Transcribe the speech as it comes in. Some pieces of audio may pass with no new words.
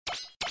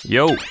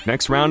Yo,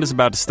 next round is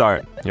about to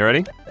start. You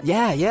ready?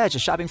 Yeah,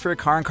 just shopping for a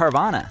car in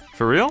Carvana.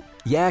 For real?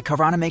 Yeah,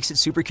 Carvana makes it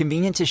super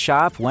convenient to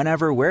shop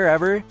whenever,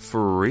 wherever.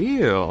 For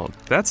real?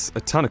 That's a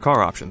ton of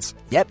car options.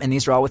 Yep, and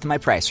these are all within my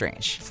price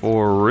range.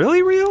 For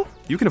really real?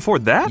 You can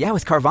afford that? Yeah,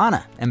 with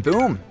Carvana. And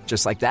boom,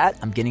 just like that,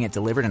 I'm getting it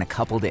delivered in a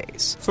couple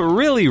days. For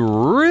really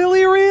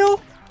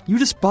real? You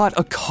just bought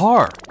a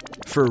car.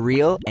 For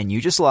real, and you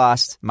just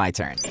lost my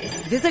turn.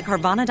 Visit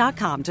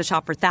Carvana.com to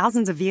shop for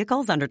thousands of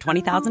vehicles under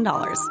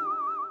 $20,000.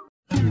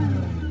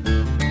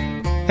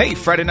 Hey,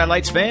 Friday Night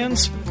Lights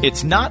fans!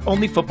 It's Not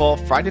Only Football,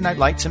 Friday Night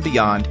Lights and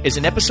Beyond is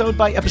an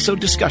episode-by-episode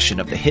discussion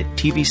of the hit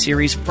TV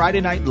series Friday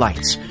Night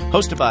Lights,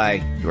 hosted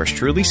by yours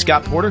truly,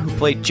 Scott Porter, who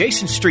played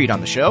Jason Street on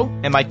the show,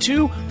 and my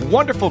two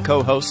wonderful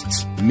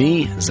co-hosts.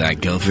 Me,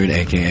 Zach Guilford,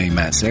 a.k.a.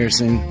 Matt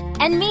Saracen.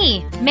 And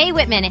me, Mae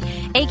Whitman,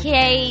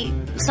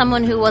 a.k.a.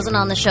 someone who wasn't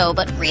on the show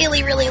but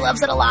really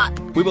loves it a lot.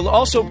 We will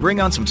also bring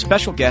on some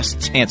special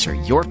guests, answer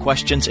your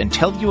questions, and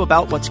tell you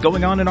about what's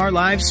going on in our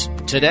lives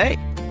today.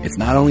 It's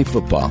Not Only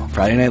Football.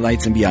 Friday Night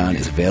Lights and Beyond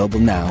is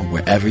available now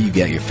wherever you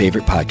get your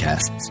favorite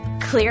podcasts.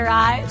 Clear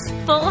eyes,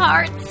 full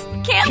hearts,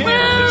 can't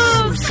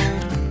lose!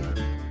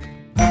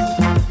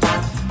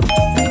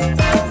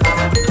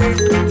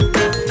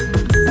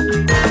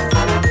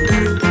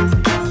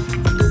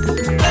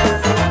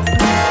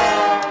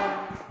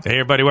 Hey,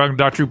 everybody. Welcome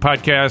to Dr. Drew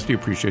Podcast. We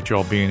appreciate you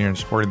all being here and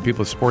supporting the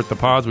people that support the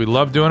pods. We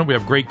love doing it. We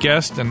have great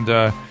guests. And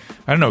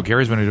I don't know,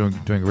 Gary's been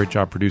doing a great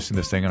job producing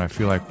this thing, and I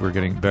feel like we're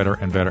getting better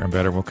and better and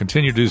better. We'll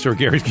continue to do so.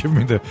 Gary's giving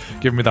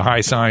me the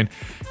high sign.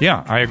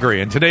 Yeah, I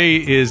agree. And today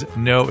is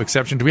no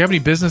exception. Do we have any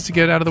business to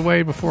get out of the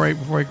way before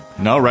I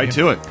No, right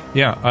to it.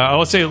 Yeah,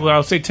 I'll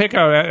say take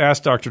out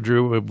Ask Dr.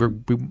 Drew.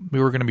 We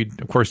were going to be,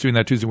 of course, doing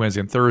that Tuesday,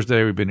 Wednesday, and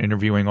Thursday. We've been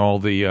interviewing all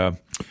the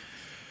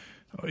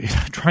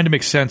trying to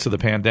make sense of the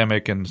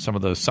pandemic and some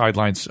of the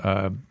sidelines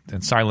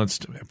and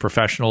silenced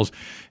professionals.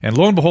 And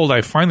lo and behold,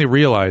 I finally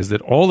realized that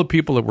all the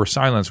people that were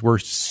silenced were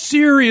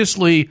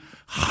seriously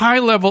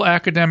high-level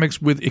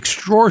academics with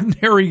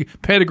extraordinary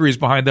pedigrees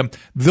behind them.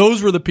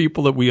 Those were the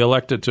people that we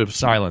elected to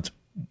silence.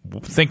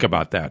 Think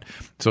about that.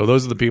 So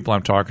those are the people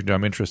I'm talking to.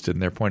 I'm interested in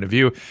their point of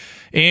view.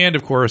 And,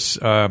 of course,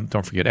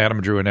 don't forget Adam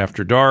and Drew and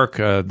After Dark.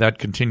 That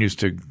continues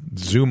to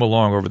zoom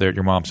along over there at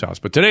your mom's house.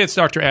 But today it's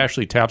Dr.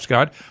 Ashley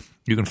Tapscott.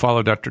 You can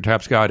follow Dr.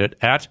 Tapscott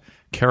at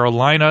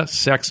Carolina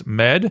Sex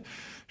Med.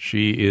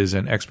 She is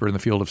an expert in the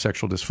field of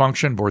sexual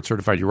dysfunction,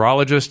 board-certified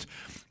urologist,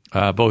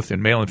 both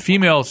in male and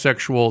female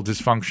sexual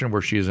dysfunction,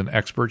 where she is an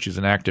expert. She's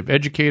an active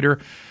educator.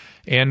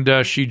 And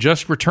she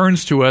just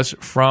returns to us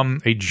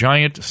from a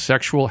giant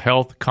sexual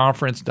health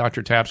conference.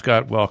 Dr.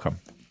 Tapscott, welcome.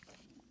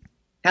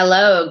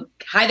 Hello.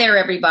 Hi there,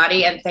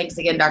 everybody. And thanks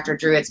again, Dr.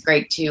 Drew. It's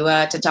great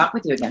to talk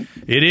with you again.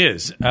 It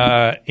is.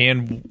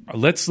 And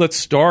let's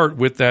start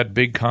with that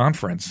big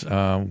conference.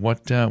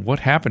 What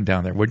happened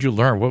down there? What did you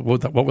learn? What were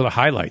the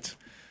highlights?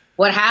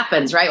 What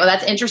happens, right? Well,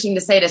 that's interesting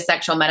to say at a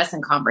sexual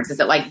medicine conference.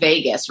 Is it like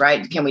Vegas,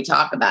 right? Can we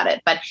talk about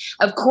it? But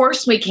of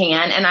course we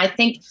can. And I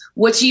think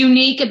what's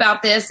unique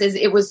about this is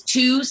it was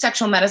two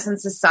sexual medicine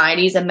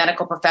societies and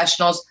medical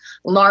professionals,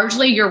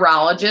 largely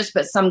urologists,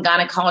 but some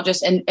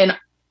gynecologists and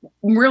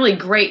really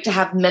great to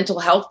have mental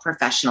health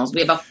professionals.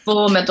 We have a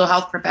full mental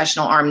health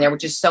professional arm there,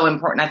 which is so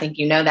important. I think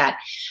you know that.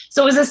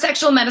 So it was a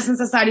Sexual Medicine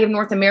Society of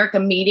North America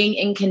meeting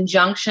in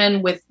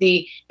conjunction with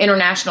the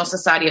International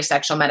Society of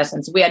Sexual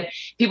Medicine. So we had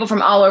people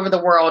from all over the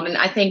world. And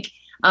I think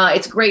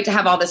it's great to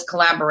have all this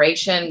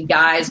collaboration,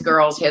 guys,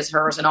 girls, his,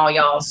 hers, and all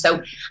y'all.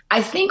 So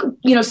I think,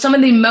 some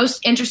of the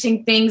most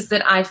interesting things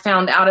that I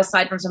found out,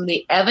 aside from some of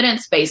the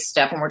evidence-based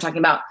stuff, when we're talking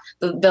about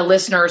the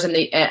listeners and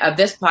of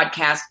this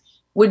podcast,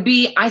 would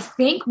be, I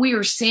think we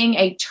are seeing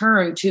a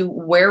turn to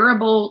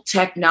wearable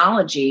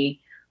technology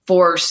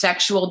for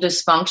sexual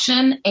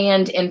dysfunction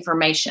and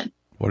information.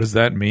 What does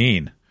that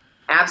mean?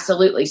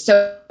 Absolutely.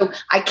 So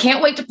I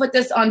can't wait to put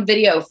this on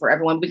video for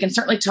everyone. We can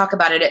certainly talk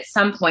about it at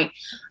some point.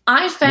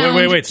 I found.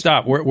 Wait,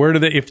 stop. Where do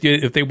they?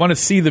 If they want to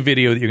see the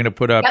video that you're going to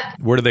put up,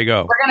 yep. Where do they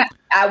go?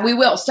 We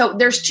will. So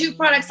there's two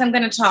products I'm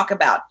going to talk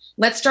about.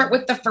 Let's start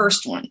with the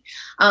first one.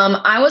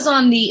 I was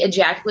on the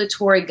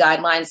Ejaculatory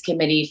Guidelines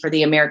Committee for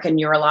the American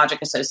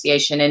Urologic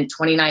Association in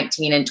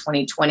 2019 and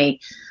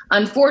 2020.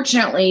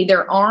 Unfortunately,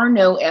 there are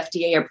no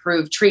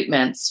FDA-approved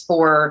treatments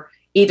for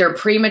either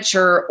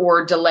premature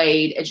or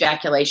delayed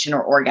ejaculation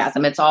or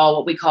orgasm. It's all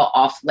what we call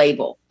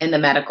off-label in the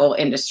medical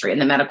industry, in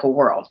the medical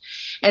world.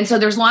 And so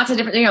there's lots of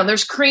different,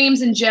 there's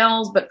creams and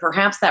gels, but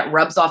perhaps that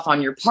rubs off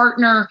on your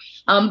partner.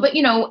 But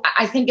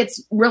I think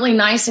it's really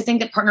nice. I think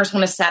that partners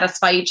want to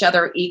satisfy each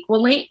other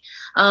equally.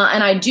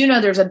 And I do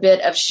know there's a bit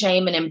of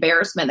shame and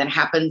embarrassment that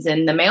happens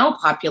in the male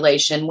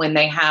population when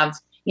they have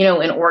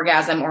an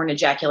orgasm or an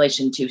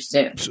ejaculation too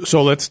soon.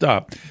 So let's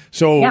stop.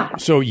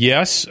 So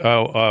yes,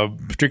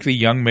 particularly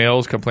young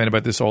males complain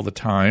about this all the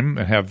time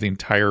and have the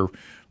entire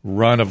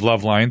run of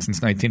Love Line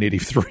since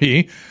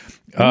 1983.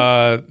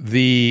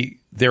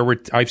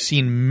 Mm-hmm. I've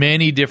seen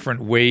many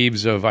different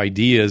waves of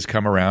ideas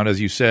come around. As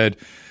you said,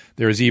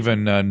 There's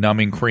even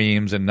numbing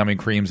creams in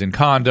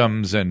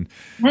condoms, and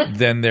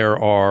then there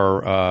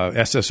are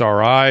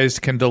SSRIs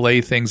can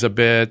delay things a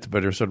bit,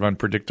 but are sort of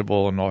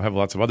unpredictable and have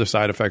lots of other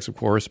side effects, of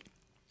course.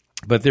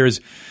 But there's,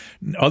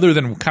 other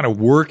than kind of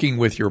working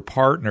with your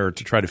partner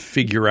to try to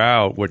figure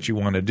out what you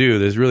want to do,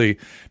 there's really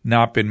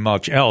not been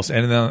much else.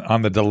 And then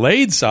on the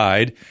delayed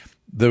side,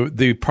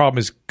 the problem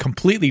is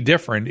completely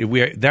different.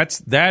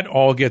 That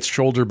all gets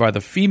shouldered by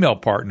the female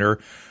partner,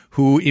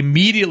 who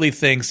immediately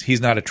thinks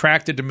he's not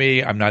attracted to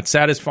me, I'm not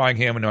satisfying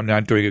him, and I'm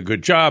not doing a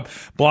good job,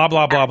 blah,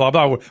 blah, blah, blah,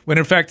 blah, when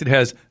in fact it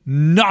has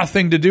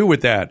nothing to do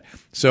with that.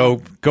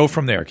 So go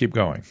from there. Keep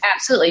going.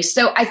 Absolutely.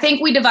 So I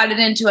think we divided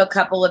into a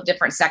couple of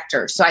different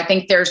sectors. So I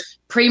think there's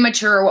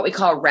premature, what we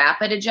call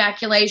rapid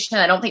ejaculation.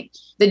 I don't think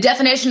the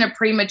definition of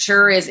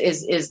premature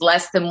is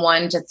less than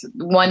 1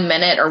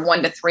 minute or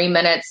 1 to 3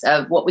 minutes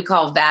of what we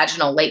call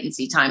vaginal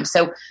latency time.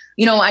 So,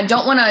 I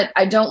don't want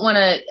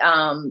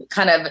to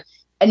kind of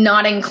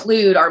not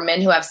include our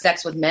men who have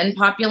sex with men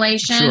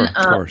population. Sure,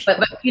 of course.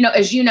 But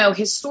as you know,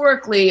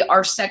 historically,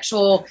 our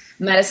sexual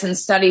medicine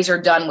studies are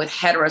done with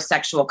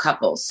heterosexual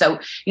couples. So,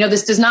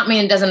 this does not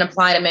mean it doesn't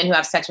apply to men who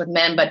have sex with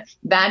men, but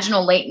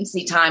vaginal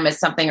latency time is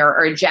something,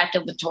 or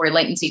ejaculatory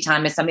latency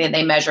time is something that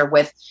they measure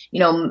with,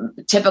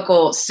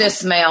 typical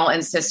cis male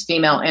and cis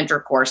female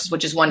intercourse,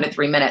 which is 1 to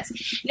 3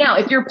 minutes. Now,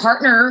 if your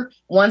partner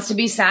wants to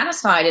be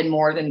satisfied in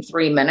more than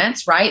 3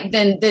 minutes, right,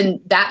 then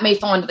that may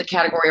fall into the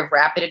category of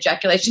rapid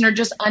ejaculation or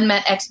just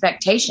unmet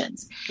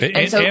expectations.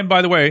 And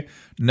by the way,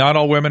 not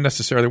all women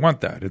necessarily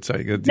want that. It's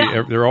like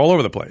they're all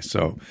over the place.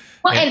 So,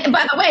 and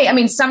by the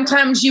way,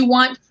 sometimes you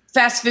want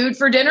fast food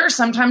for dinner.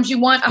 Sometimes you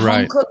want a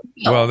home cooked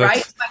meal. Well,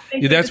 right?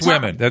 That's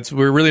women.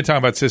 We're really talking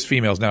about cis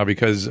females now,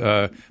 because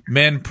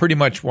men pretty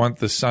much want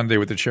the sundae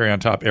with the cherry on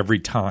top every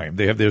time.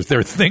 They have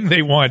their thing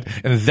they want,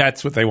 and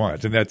that's what they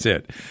want, and that's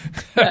it.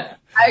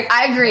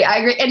 I agree.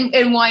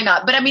 And why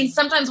not? But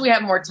sometimes we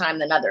have more time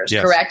than others,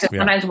 yes, correct? And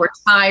sometimes we're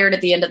tired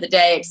at the end of the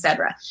day, et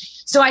cetera.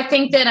 So I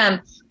think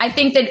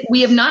that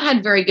we have not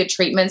had very good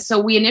treatments. So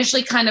we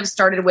initially kind of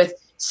started with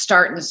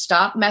start and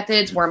stop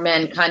methods, where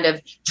men kind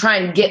of try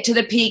and get to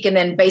the peak, and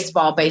then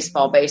baseball,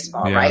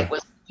 right?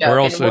 Or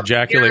also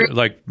ejaculate,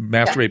 like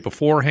masturbate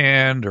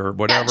beforehand or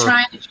whatever.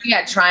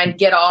 Try and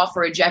get off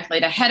or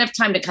ejaculate ahead of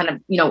time to kind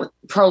of,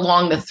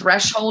 prolong the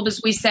threshold,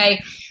 as we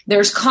say.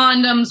 There's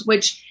condoms,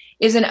 which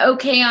is an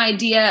okay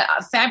idea,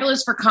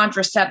 fabulous for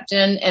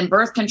contraception and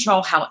birth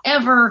control.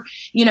 However,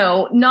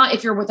 not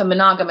if you're with a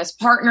monogamous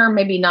partner,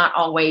 maybe not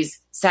always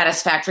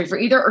satisfactory for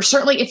either, or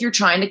certainly if you're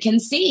trying to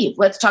conceive.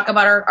 Let's talk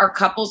about our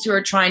couples who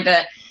are trying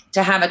to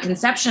have a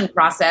conception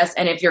process.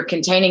 And if you're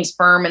containing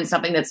sperm in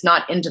something that's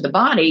not into the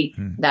body,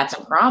 that's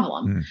a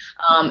problem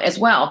as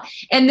well.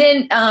 And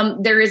then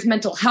there is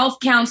mental health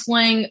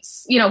counseling,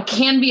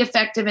 can be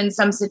effective in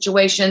some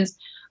situations.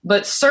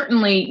 But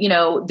certainly,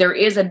 there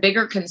is a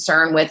bigger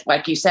concern with,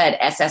 like you said,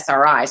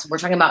 SSRIs. So we're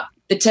talking about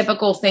the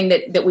typical thing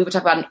that we would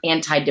talk about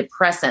in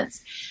antidepressants.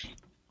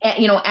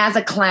 As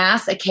a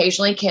class,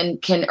 occasionally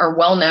are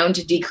well known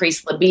to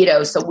decrease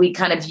libido. So we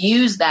kind of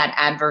use that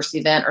adverse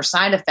event or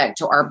side effect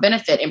to our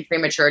benefit in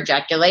premature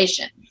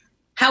ejaculation.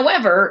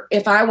 However,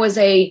 if I was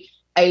a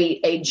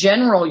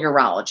general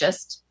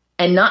urologist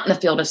and not in the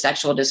field of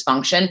sexual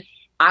dysfunction,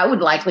 I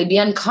would likely be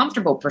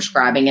uncomfortable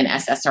prescribing an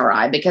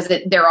SSRI, because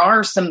there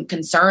are some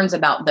concerns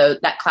about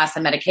that class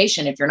of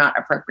medication if you're not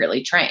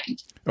appropriately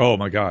trained. Oh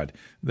my God,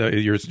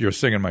 you're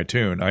singing my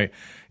tune.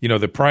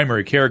 The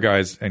primary care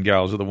guys and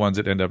gals are the ones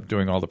that end up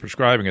doing all the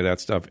prescribing of that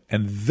stuff,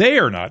 and they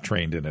are not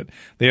trained in it.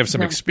 They have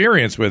some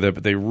experience with it,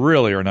 but they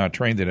really are not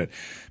trained in it.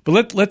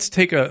 But let's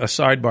take a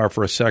sidebar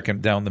for a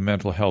second down the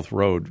mental health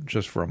road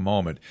just for a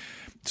moment.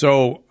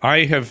 So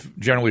I have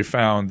generally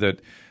found that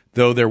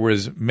though there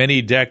was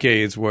many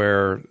decades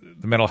where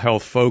the mental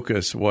health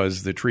focus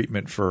was the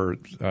treatment for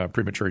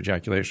premature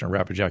ejaculation or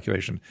rapid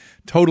ejaculation,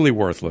 totally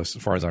worthless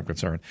as far as I'm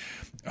concerned.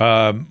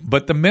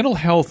 But the mental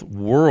health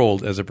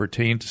world as it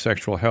pertains to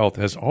sexual health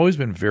has always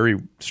been very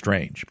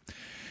strange.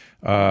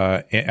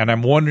 And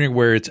I'm wondering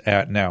where it's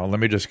at now. Let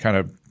me just kind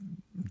of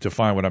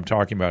define what I'm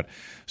talking about.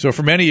 So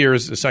for many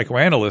years, the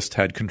psychoanalysts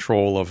had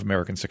control of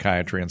American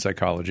psychiatry and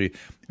psychology,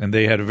 and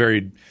they had a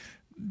very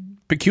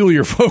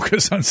peculiar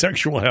focus on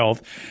sexual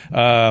health,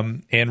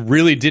 and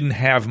really didn't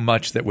have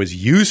much that was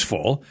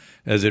useful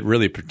as it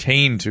really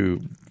pertained to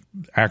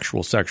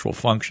actual sexual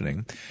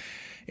functioning.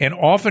 And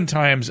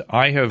oftentimes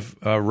I have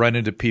run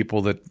into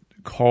people that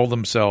call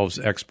themselves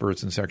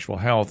experts in sexual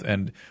health,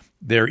 and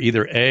they're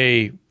either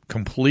A,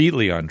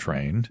 completely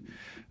untrained,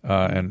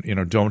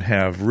 and don't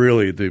have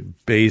really the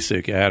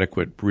basic,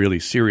 adequate, really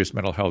serious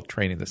mental health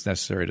training that's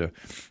necessary to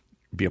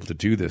be able to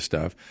do this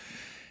stuff.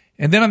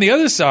 And then on the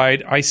other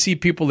side, I see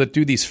people that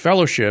do these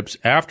fellowships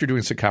after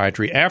doing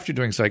psychiatry, after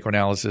doing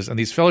psychoanalysis, and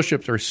these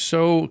fellowships are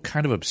so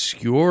kind of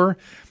obscure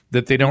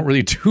that they don't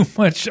really do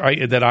much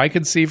that I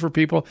can see for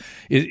people.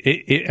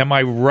 Am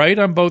I right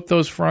on both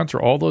those fronts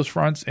or all those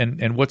fronts?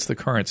 And what's the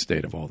current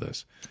state of all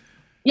this?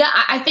 Yeah,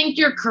 I think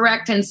you're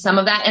correct in some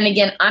of that. And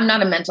again, I'm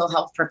not a mental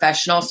health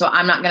professional, so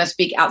I'm not going to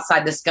speak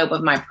outside the scope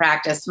of my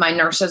practice. My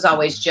nurses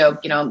always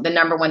joke, the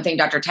number one thing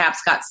Dr.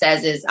 Tapscott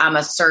says is I'm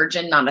a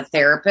surgeon, not a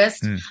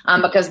therapist,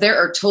 because there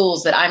are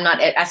tools that I'm not.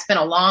 I spent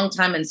a long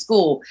time in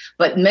school,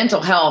 but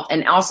mental health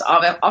and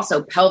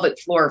also pelvic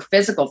floor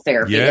physical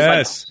therapy.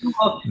 Yes. Is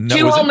like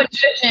two home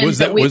magicians. Was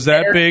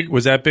that big?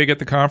 Was that big at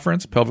the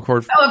conference? Pelvic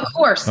floor? Oh, of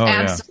course. Oh,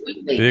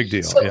 absolutely. Yeah. Big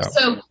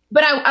deal.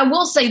 But I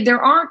will say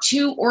there are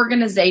two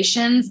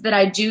organizations that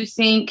I do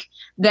think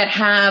that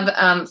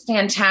have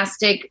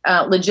fantastic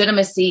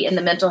legitimacy in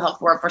the mental health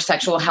world for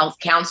sexual health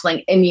counseling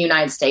in the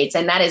United States.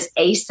 And that is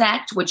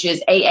AASECT, which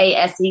is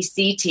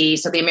AASECT,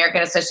 so the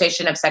American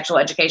Association of Sexual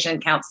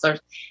Education Counselors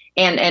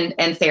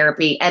and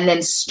Therapy, and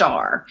then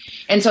STAR.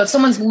 And so if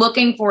someone's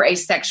looking for a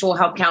sexual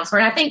health counselor,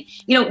 and I think,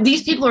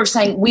 these people are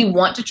saying we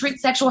want to treat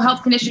sexual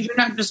health conditions. You're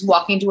not just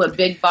walking to a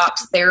big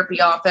box therapy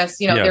office.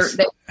 Yes.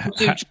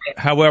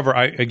 However,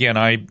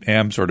 I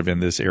am sort of in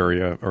this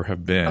area or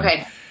have been.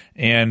 Okay.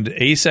 And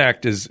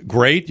AASECT is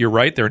great. You're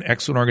right. They're an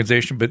excellent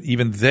organization, but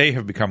even they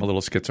have become a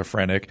little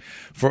schizophrenic.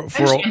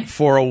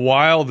 For a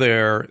while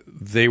there,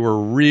 they were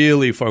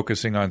really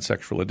focusing on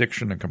sexual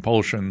addiction and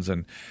compulsions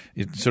and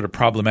sort of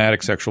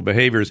problematic sexual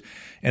behaviors.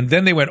 And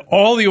then they went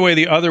all the way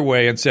the other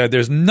way and said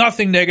there's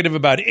nothing negative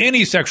about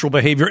any sexual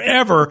behavior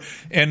ever.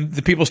 And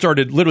the people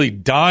started literally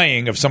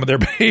dying of some of their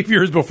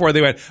behaviors before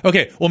they went,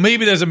 okay, well,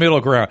 maybe there's a middle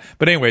ground.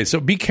 But anyway, so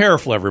be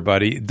careful,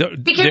 everybody.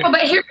 Be careful.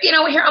 But here,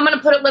 I'm going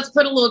to let's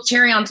put a little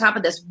cherry on top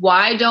of this.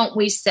 Why don't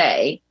we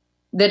say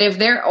that if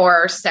there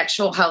are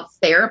sexual health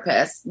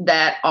therapists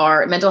that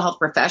are mental health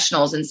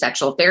professionals in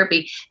sexual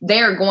therapy,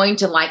 they are going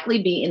to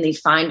likely be in the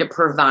Find a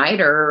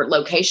Provider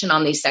location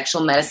on the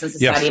Sexual Medicine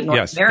Society of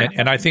North America.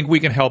 And I think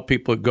we can help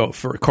people go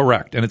for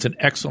correct. And it's an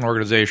excellent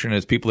organization.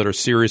 It's people that are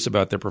serious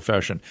about their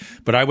profession.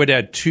 But I would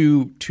add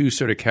two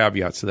sort of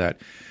caveats to that.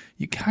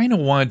 You kind of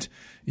want,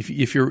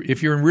 if you're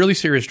in really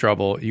serious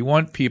trouble, you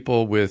want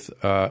people with,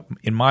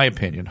 in my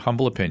opinion,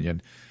 humble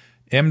opinion,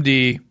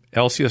 MD,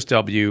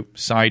 LCSW,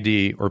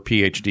 PsyD, or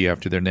PhD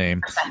after their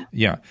name.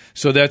 Yeah.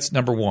 So that's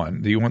number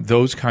one. You want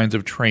those kinds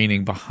of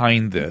training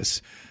behind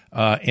this.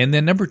 And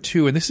then number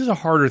two, and this is a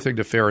harder thing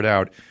to ferret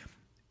out,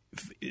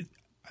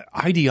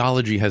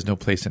 ideology has no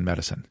place in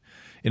medicine.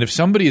 And if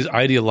somebody is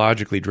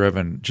ideologically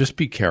driven, just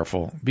be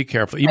careful. Be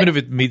careful. Even if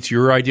it meets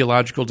your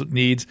ideological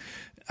needs,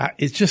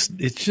 it's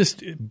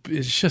just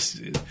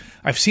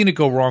I've seen it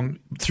go wrong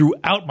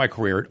throughout my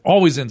career. It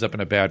always ends up in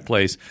a bad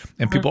place,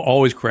 and people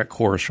always correct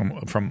course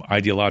from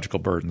ideological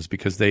burdens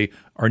because they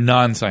are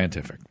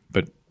non-scientific.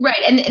 But right,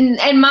 and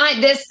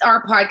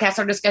our podcast,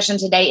 our discussion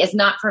today is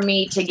not for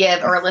me to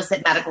give or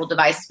elicit medical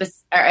advice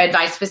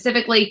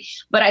specifically,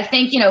 but I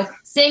think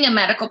seeing a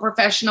medical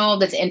professional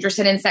that's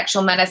interested in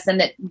sexual medicine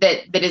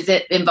that is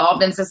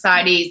involved in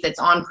societies, that's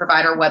on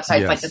provider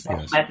websites like the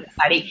Sexual Medicine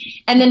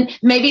Society, and then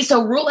maybe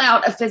rule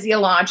out a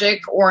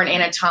physiologic or an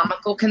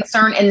anatomical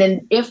concern, and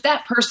then if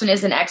that person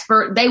is an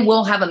expert, they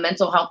will have a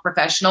mental health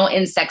professional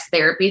in sex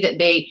therapy that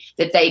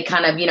they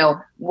kind of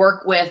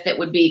work with. That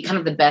would be kind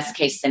of the best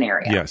case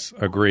scenario. Yes,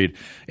 agreed.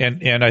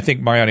 And I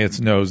think my audience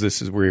knows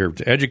we're here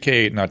to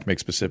educate, not to make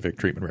specific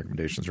treatment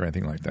recommendations or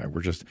anything like that.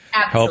 We're just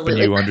helping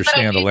you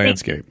understand the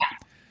landscape.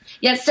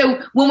 Yeah.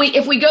 So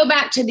if we go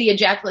back to the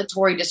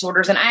ejaculatory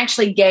disorders, and I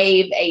actually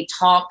gave a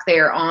talk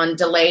there on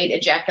delayed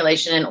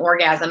ejaculation and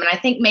orgasm, and I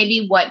think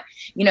maybe what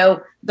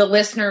the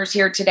listeners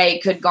here today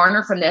could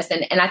garner from this,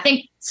 and I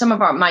think some of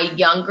my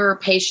younger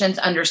patients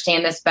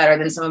understand this better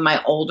than some of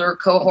my older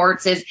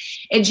cohorts, is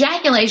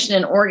ejaculation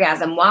and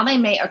orgasm, while they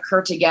may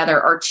occur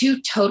together, are two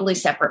totally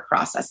separate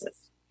processes.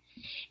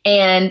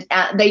 And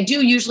they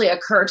do usually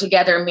occur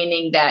together,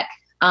 meaning that,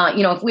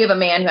 if we have a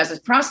man who has his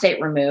prostate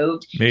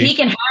removed, he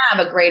can have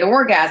a great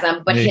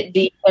orgasm, but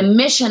the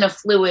emission of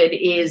fluid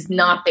is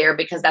not there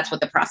because that's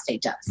what the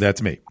prostate does.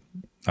 That's me.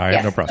 I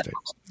have no prostate.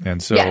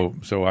 And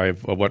so I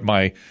have what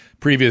my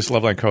previous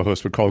Loveline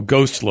co-host would call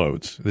ghost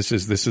loads. This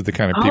is the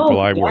kind of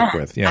people I work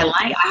with. Yeah.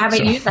 I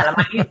haven't used that. I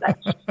might use that.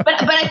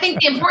 But I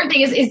think the important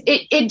thing is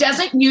it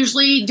doesn't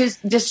usually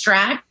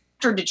distract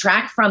or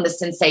detract from the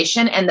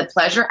sensation and the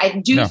pleasure.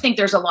 I do think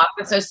there's a lot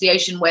of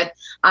association with,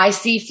 I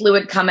see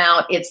fluid come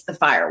out, it's the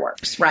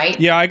fireworks, right?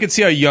 Yeah, I could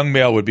see a young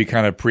male would be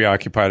kind of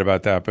preoccupied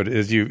about that. But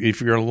if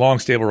you're in a long,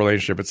 stable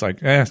relationship, it's like,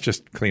 it's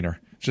just cleaner.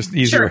 Just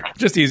easier. Sure.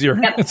 Just easier.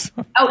 Yep.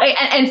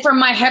 And for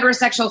my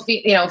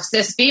heterosexual,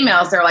 cis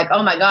females, they're like,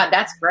 "Oh my God,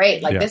 that's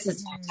great! Like this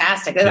is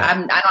fantastic. I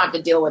don't have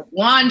to deal with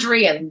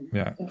laundry and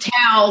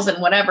towels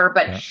and whatever."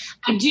 But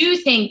I do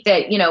think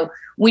that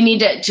we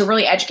need to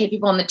really educate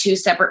people on the two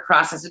separate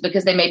processes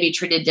because they may be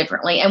treated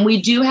differently, and we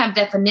do have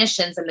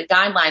definitions and the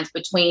guidelines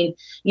between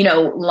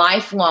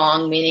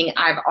lifelong, meaning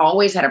I've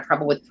always had a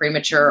problem with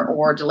premature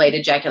or delayed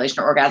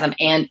ejaculation or orgasm,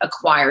 and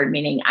acquired,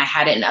 meaning I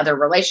had it in other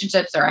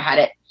relationships or I had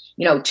it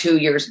 2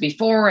 years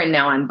before and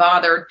now I'm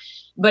bothered.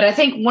 But I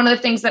think one of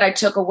the things that I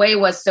took away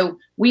was, so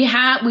we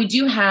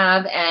do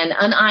have an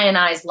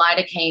unionized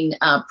lidocaine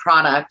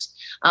product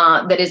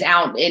that is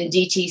out in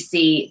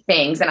DTC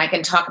things. And I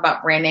can talk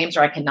about brand names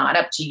or I cannot,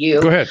 up to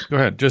you. Go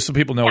ahead. Just so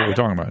people know what we're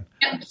talking about.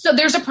 So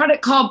there's a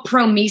product called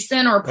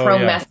Promescin or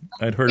Promescin.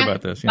 I'd heard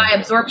about this. By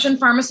Absorption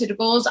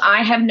Pharmaceuticals.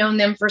 I have known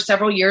them for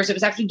several years. It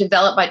was actually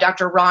developed by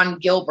Dr. Ron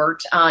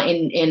Gilbert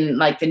in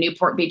like the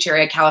Newport Beach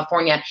area,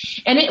 California.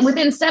 And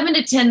within 7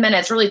 to 10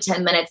 minutes, really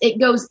 10 minutes, it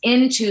goes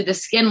into the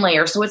skin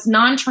layer. So it's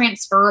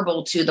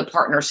non-transferable to the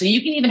partner. So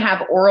you can even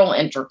have oral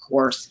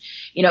intercourse,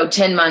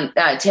 10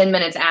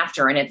 minutes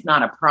after, and it's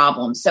not a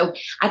problem. So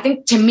I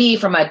think, to me,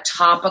 from a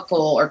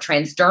topical or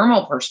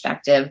transdermal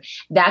perspective,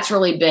 that's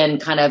really been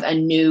kind of a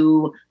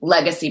new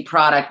legacy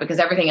product, because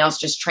everything else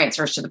just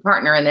transfers to the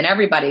partner, and then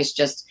everybody's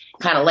just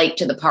kind of late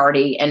to the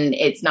party, and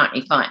it's not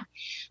any fun.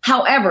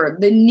 However,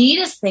 the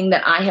neatest thing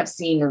that I have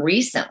seen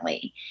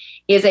recently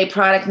is a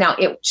product. Now,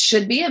 it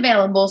should be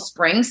available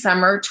spring,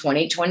 summer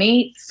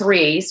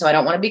 2023. So I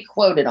don't want to be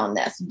quoted on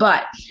this,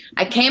 but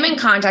I came in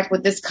contact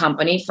with this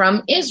company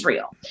from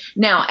Israel.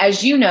 Now,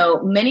 as you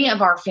know, many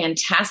of our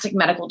fantastic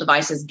medical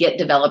devices get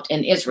developed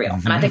in Israel.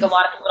 And I think a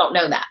lot of people don't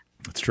know that.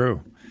 That's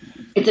true.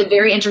 It's a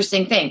very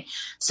interesting thing.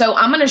 So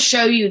I'm going to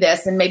show you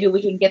this, and maybe we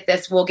can get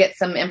this. We'll get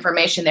some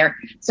information there.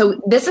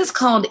 So this is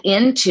called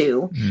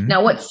Into.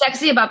 Now, what's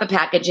sexy about the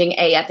packaging?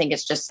 I think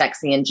it's just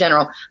sexy in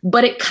general,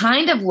 but it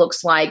kind of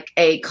looks like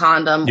a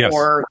condom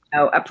or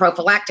a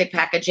prophylactic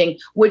packaging,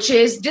 which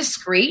is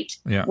discreet,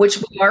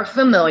 which we are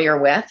familiar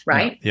with,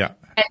 right? Yeah.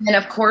 And then,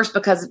 of course,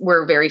 because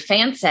we're very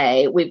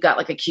fancy, we've got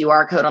like a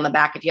QR code on the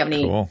back if you have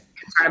any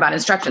concern about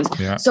instructions.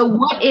 Yeah. So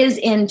what is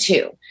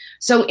Into?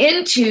 So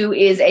Into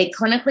is a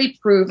clinically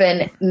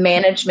proven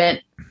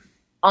management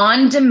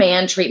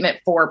on-demand treatment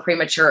for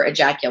premature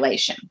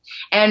ejaculation.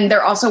 And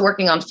they're also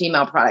working on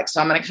female products.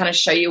 So I'm going to kind of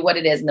show you what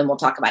it is, and then we'll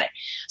talk about it.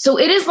 So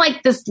it is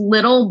like this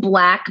little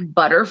black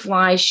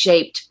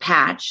butterfly-shaped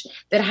patch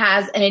that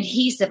has an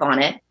adhesive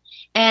on it.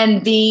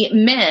 And the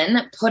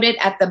men put it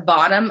at the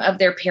bottom of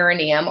their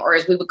perineum, or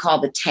as we would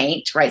call the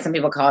taint, right? Some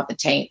people call it the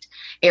taint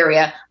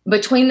area,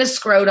 between the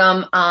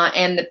scrotum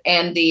and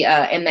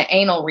the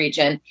anal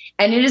region.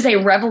 And it is a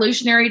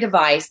revolutionary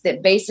device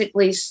that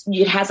basically,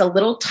 it has a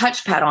little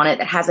touchpad on it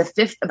that has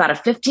about a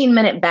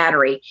 15-minute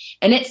battery,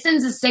 and it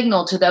sends a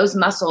signal to those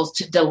muscles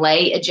to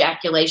delay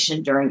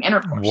ejaculation during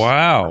intercourse.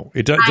 Wow!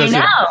 It does. I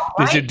know,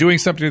 right? Is it doing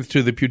something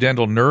to the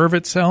pudendal nerve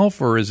itself,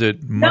 or is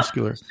it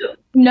muscular?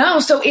 No,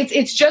 so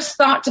it's just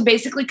thought to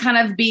basically kind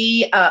of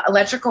be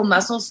electrical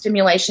muscle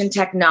stimulation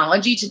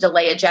technology to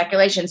delay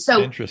ejaculation.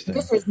 So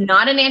this is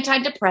not an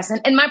antidepressant.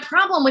 And my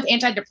problem with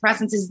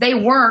antidepressants is they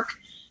work,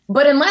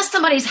 but unless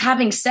somebody's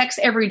having sex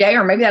every day,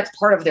 or maybe that's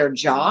part of their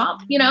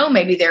job,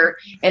 maybe they're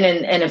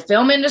in a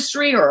film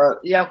industry,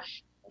 or,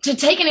 to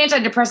take an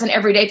antidepressant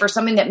every day for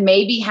something that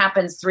maybe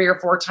happens 3 or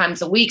 4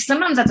 times a week,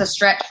 sometimes that's a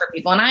stretch for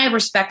people. And I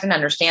respect and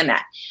understand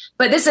that.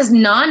 But this is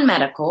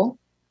non-medical,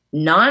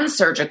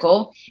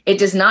 non-surgical. It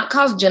does not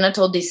cause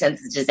genital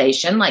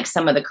desensitization like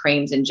some of the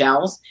creams and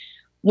gels.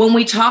 When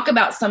we talk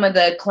about some of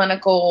the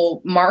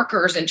clinical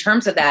markers in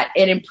terms of that,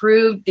 it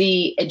improved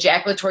the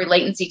ejaculatory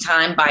latency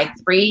time by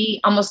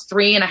almost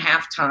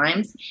 3.5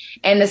 times.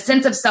 And the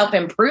sense of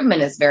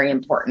self-improvement is very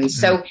important.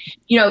 So,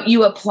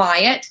 you apply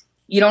it.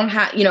 You don't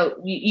have,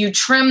 you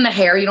trim the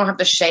hair. You don't have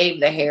to shave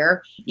the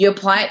hair. You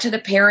apply it to the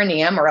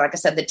perineum, or like I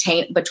said, the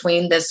taint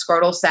between the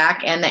scrotal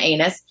sac and the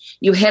anus.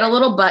 You hit a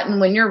little button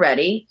when you're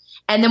ready.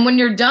 And then when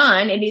you're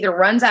done, it either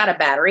runs out of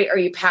battery, or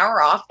you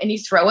power off and you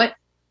throw it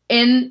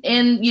in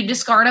you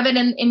discard of it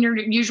in your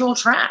usual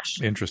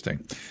trash.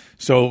 Interesting.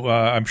 So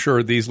I'm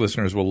sure these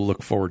listeners will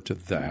look forward to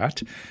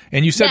that.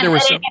 And you said there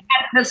was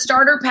the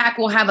starter pack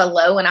will have a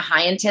low and a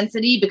high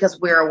intensity, because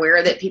we're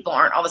aware that people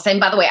aren't all the same.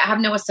 By the way, I have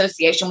no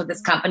association with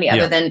this company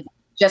other than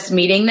just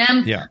meeting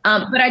them. Yeah.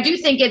 But I do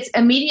think it's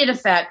immediate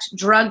effect,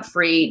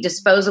 drug-free,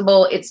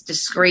 disposable, it's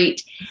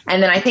discreet.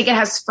 And then I think it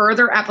has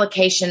further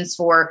applications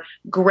for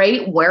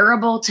great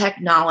wearable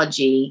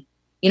technology,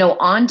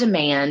 on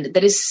demand,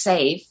 that is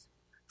safe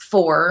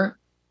for,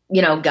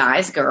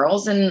 guys,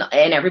 girls, and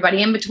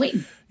everybody in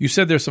between. You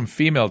said there's some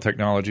female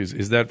technologies.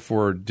 Is that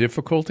for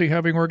difficulty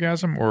having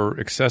orgasm or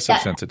excessive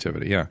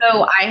sensitivity? Yeah.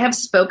 So I have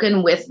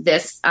spoken with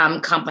this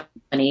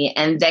company,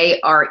 and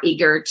they are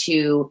eager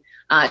to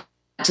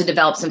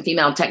develop some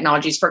female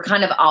technologies for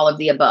kind of all of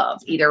the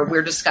above. Either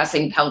we're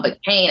discussing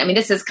pelvic pain. I mean,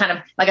 this is kind of,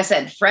 like I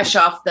said, fresh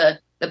off the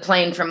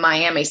plane from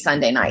Miami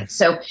Sunday night.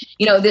 So,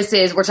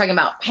 we're talking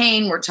about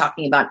pain. We're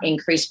talking about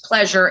increased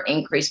pleasure,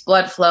 increased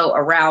blood flow,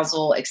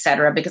 arousal, et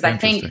cetera, because I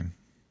think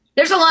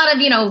there's a lot of,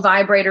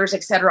 vibrators,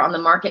 et cetera, on the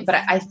market, but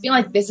I feel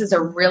like this is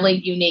a really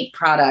unique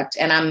product,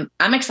 and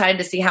I'm excited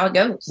to see how it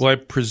goes. Well, I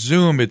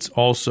presume it's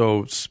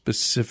also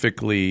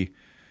specifically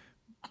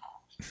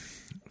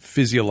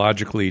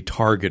physiologically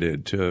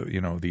targeted to,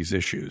 these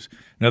issues.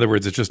 In other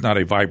words, it's just not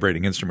a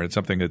vibrating instrument.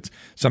 It's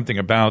something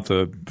about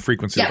the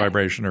frequency of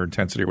vibration or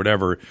intensity or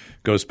whatever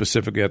goes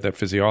specifically at that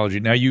physiology.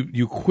 Now,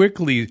 you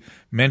quickly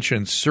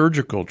mentioned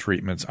surgical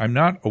treatments. I'm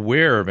not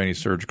aware of any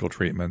surgical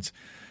treatments.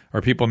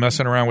 Are people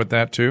messing around with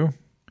that too?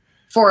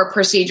 for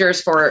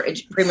procedures for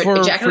premature.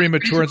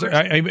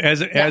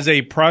 As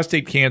a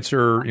prostate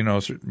cancer,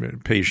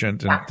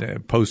 patient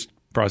and post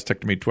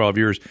prostatectomy 12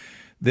 years,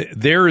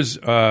 there's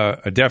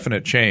a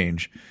definite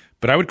change,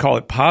 but I would call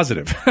it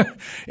positive.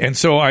 And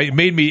so it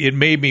made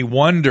me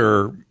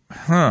wonder.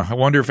 I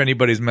wonder if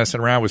anybody's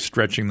messing around with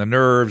stretching the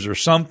nerves or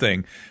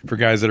something for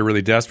guys that are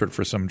really desperate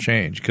for some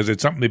change, because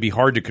it's something to be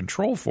hard to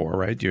control for,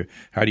 right?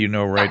 How do you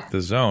know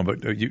the zone?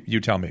 But you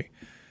tell me.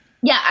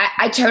 Yeah,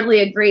 I totally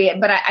agree.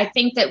 But I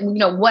think that,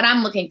 what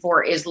I'm looking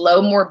for is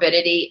low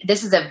morbidity.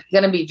 This is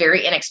going to be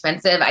very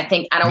inexpensive. I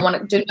think,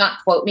 do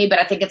not quote me, but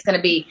I think it's going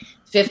to be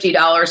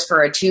 $50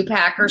 for a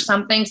 2-pack or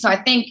something. So I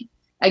think,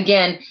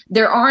 again,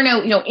 there are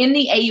no, in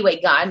the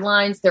AUA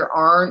guidelines, there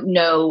are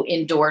no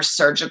endorsed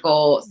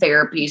surgical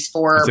therapies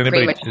for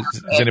premature.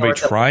 Is anybody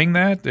trying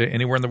that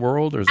anywhere in the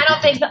world? Or I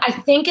don't think so. I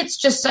think it's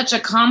just such a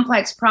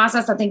complex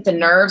process. I think the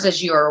nerves,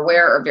 as you are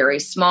aware, are very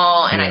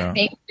small. And I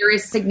think there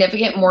is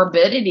significant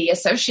morbidity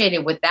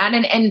associated with that.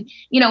 And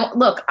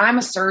look, I'm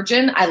a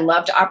surgeon. I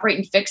love to operate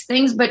and fix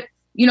things, but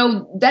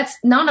that's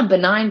not a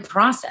benign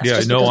process. Yeah,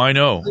 no, I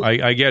know.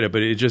 I get it.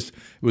 But it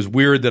was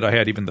weird that I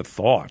had even the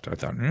thought. I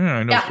thought,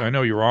 I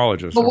know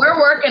urologists. But we're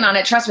working on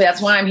it. Trust me.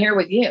 That's why I'm here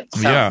with you.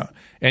 So. Yeah.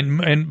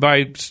 And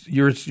by the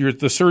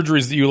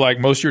surgeries that you like,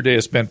 most of your day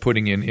is spent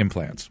putting in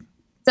implants.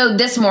 So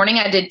this morning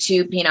I did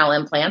 2 penile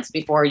implants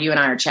before you and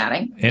I are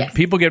chatting. And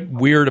people get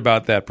weird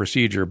about that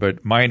procedure,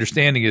 but my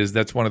understanding is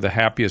that's one of the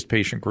happiest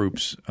patient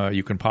groups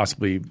you can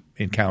possibly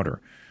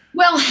encounter.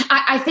 Well,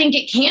 I think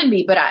it can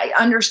be, but I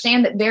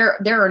understand that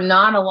there are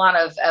not a lot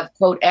of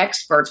quote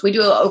experts. We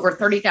do over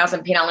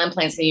 30,000 penile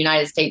implants in the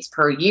United States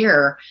per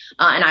year,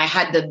 and I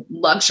had the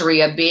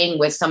luxury of being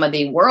with some of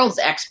the world's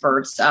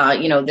experts,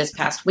 this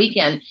past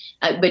weekend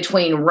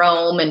between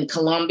Rome and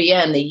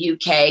Colombia and the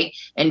UK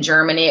and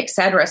Germany, et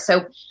cetera.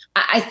 So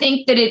I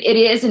think that it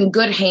is in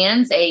good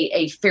hands,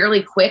 a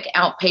fairly quick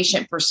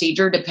outpatient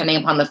procedure, depending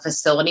upon the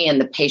facility and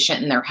the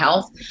patient and their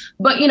health.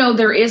 But,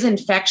 there is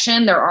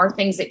infection. There are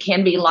things that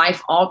can be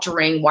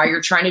life-altering while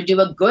you're trying to do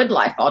a good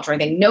life-altering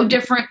thing. No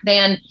different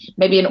than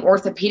maybe an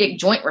orthopedic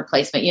joint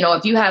replacement.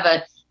 If you have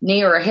a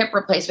knee or a hip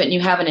replacement and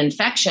you have an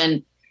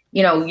infection,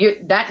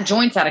 that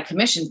joint's out of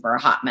commission for a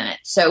hot minute.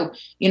 So,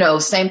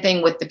 same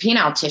thing with the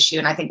penile tissue.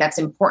 And I think that's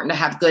important to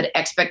have good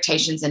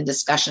expectations and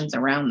discussions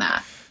around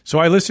that. So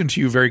I listen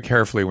to you very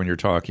carefully when you're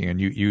talking, and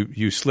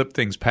you slip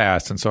things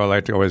past, and so I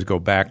like to always go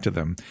back to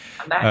them.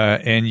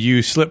 And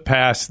you slip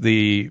past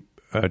the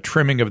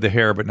trimming of the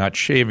hair, but not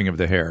shaving of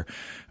the hair.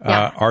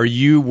 Yeah. Are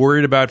you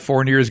worried about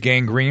Fournier's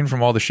gangrene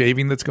from all the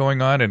shaving that's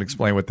going on? And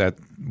explain what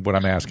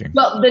I'm asking.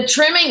 Well, the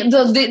trimming,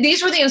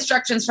 these were the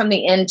instructions from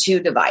the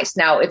N2 device.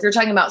 Now, if you're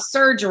talking about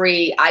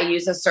surgery, I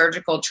use a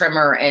surgical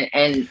trimmer.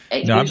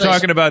 No, I'm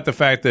talking about the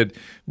fact that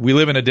we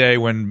live in a day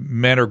when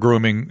men are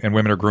grooming and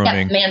women are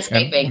grooming. Yeah,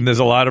 manscaping. And there's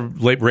a lot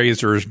of late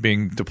razors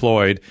being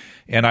deployed.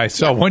 And I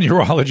saw one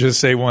urologist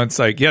say once,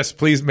 yes,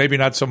 please, maybe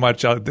not so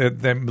much,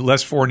 then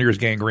less Fournier's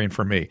gangrene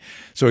for me.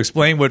 So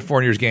explain what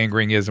Fournier's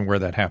gangrene is and where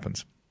that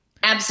happens.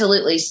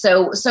 Absolutely.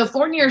 So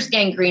Fournier's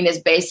gangrene is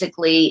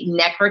basically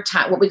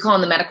what we call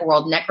in the medical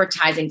world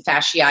necrotizing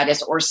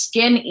fasciitis, or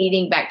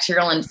skin-eating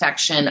bacterial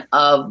infection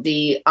of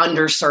the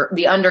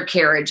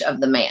undercarriage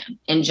of the man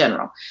in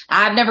general.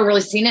 I've never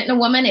really seen it in a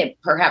woman. It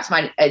perhaps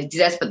might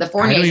exist, but the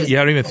Fournier I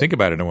don't even think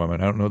about it in a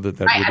woman. I don't know that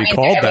would be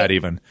called that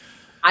even.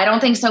 I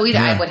don't think so either.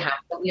 Yeah. I would have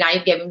to.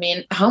 You've given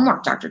me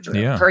homework, Dr. Drew,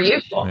 per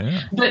usual.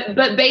 Yeah.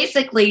 But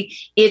basically,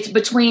 it's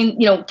between,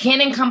 can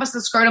encompass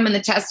the scrotum and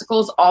the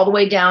testicles all the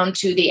way down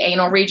to the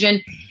anal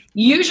region.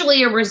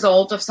 Usually a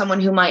result of someone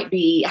who might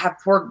have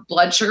poor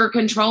blood sugar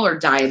control or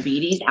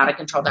diabetes, out of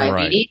control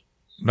diabetes.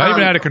 Right. Not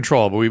even out of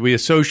control, but we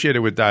associate it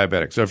with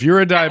diabetics. So if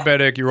you're a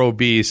diabetic, you're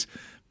obese,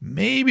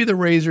 maybe the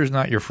razor is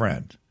not your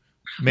friend.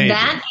 Maybe.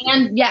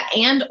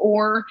 That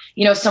or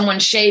someone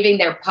shaving,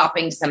 they're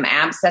popping some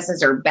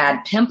abscesses or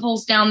bad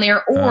pimples down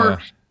there, or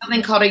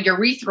something called a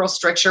urethral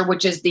stricture,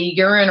 which is the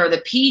urine or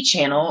the pee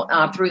channel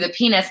through the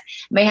penis,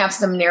 may have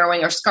some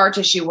narrowing or scar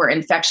tissue where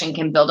infection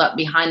can build up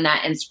behind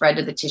that and spread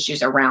to the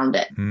tissues around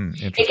it.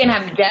 It can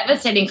have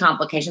devastating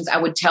complications. I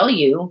would tell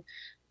you,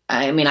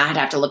 I'd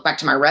have to look back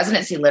to my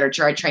residency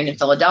literature. I trained in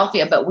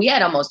Philadelphia, but we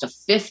had almost a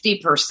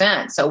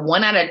 50%. So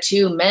 1 out of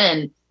 2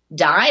 men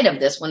died of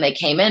this when they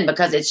came in,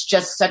 because it's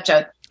just such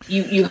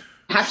you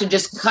have to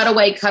just cut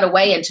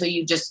away until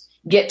you just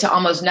get to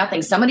almost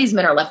nothing. Some of these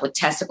men are left with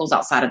testicles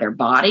outside of their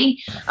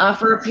body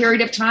for a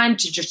period of time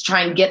to just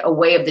try and get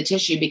away of the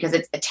tissue, because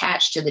it's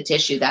attached to the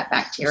tissue, that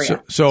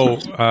bacteria. So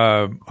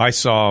I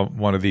saw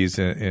one of these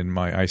in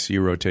my ICU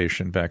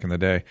rotation back in the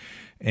day,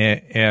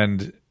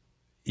 and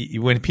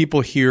when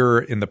people hear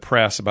in the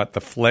press about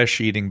the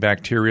flesh-eating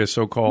bacteria,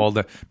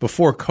 so-called,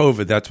 before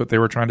COVID, that's what they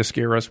were trying to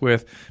scare us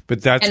with.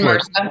 But that's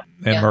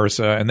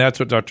MRSA, and that's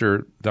what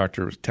Dr.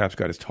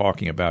 Tapscott is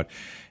talking about.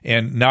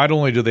 And not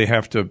only do they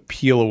have to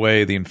peel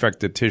away the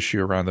infected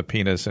tissue around the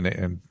penis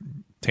and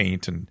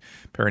taint and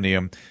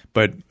perineum,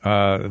 but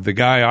the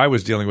guy I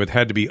was dealing with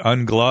had to be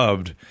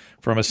ungloved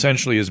from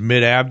essentially his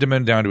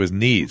mid-abdomen down to his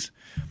knees.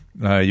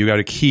 You got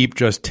to keep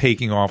just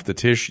taking off the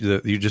tissue.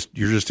 You're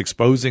just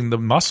exposing the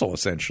muscle,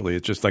 essentially.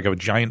 It's just like a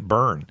giant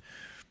burn.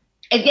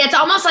 It's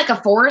almost like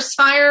a forest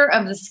fire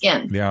of the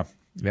skin. Yeah.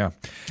 Yeah.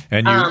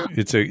 And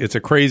it's a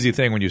crazy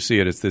thing when you see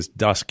it. It's this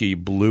dusky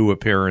blue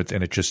appearance,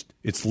 and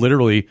it's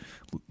literally,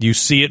 you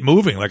see it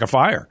moving like a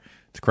fire.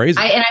 It's crazy.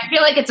 And I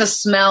feel like it's a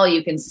smell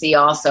you can see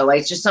also. Like,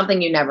 it's just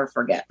something you never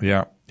forget.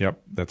 Yeah.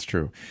 Yep. That's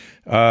true.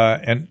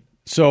 And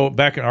so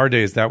back in our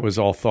days, that was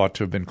all thought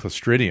to have been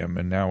Clostridium,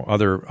 and now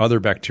other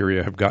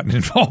bacteria have gotten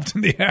involved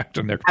in the act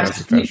of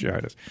necrotizing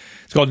fasciitis.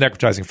 It's called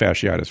necrotizing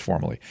fasciitis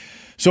formally.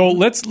 So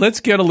let's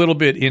get a little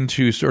bit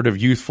into sort of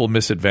youthful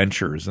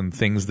misadventures and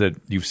things that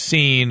you've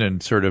seen,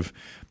 and sort of,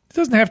 it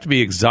doesn't have to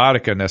be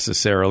exotica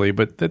necessarily,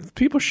 but that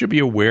people should be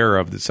aware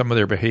of, that some of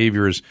their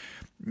behaviors,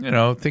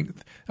 I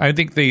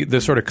think the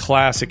sort of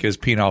classic is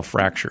penile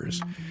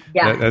fractures.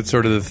 Yeah. That's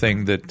sort of the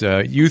thing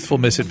that youthful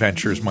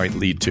misadventures might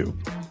lead to.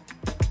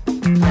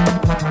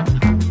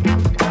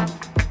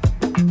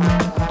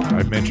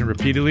 I've mentioned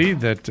repeatedly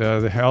that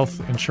the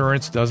health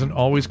insurance doesn't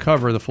always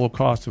cover the full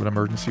cost of an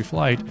emergency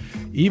flight.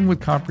 Even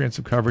with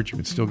comprehensive coverage, you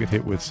can still get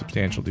hit with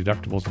substantial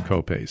deductibles and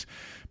copays.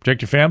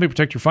 Protect your family,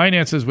 protect your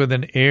finances with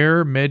an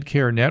Air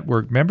Medcare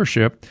Network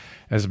membership.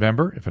 As a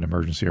member, if an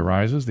emergency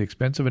arises, the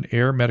expense of an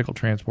air medical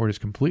transport is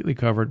completely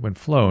covered when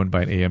flown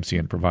by an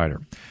AMCN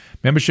provider.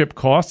 Membership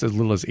costs as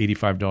little as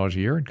 $85 a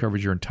year and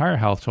covers your entire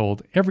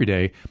household every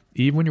day,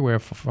 even when you're away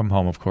from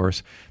home, of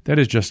course. That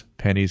is just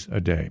pennies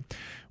a day.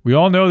 We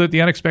all know that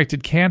the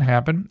unexpected can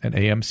happen. An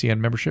AMCN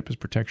membership is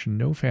protection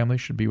no family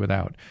should be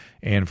without.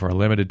 And for a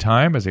limited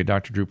time, as a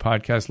Dr. Drew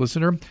podcast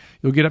listener,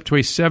 you'll get up to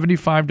a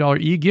 $75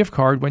 e-gift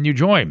card when you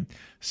join.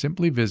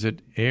 Simply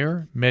visit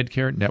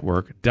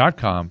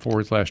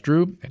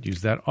airmedcarenetwork.com/Drew and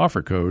use that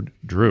offer code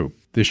DREW.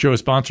 This show is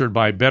sponsored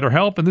by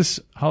BetterHelp, and this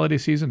holiday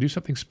season, do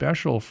something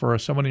special for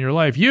someone in your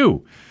life.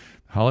 You!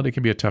 Holiday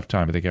can be a tough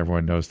time. I think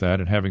everyone knows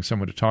that. And having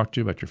someone to talk to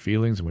about your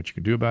feelings and what you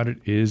can do about it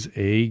is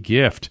a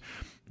gift.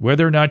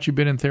 Whether or not you've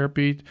been in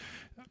therapy,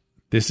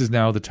 this is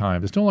now the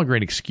time. There's no longer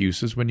any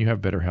excuses when you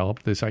have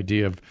BetterHelp. This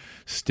idea of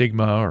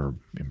stigma or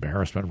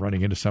embarrassment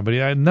running into somebody,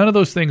 none of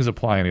those things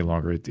apply any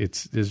longer.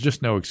 There's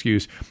just no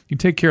excuse. You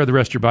take care of the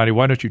rest of your body.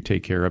 Why don't you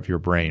take care of your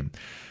brain?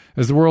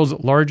 As the world's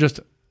largest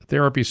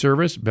therapy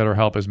service,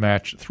 BetterHelp has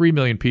matched 3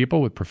 million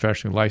people with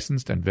professionally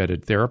licensed and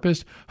vetted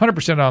therapists,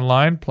 100%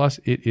 online, plus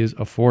it is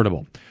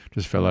affordable.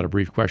 Just fill out a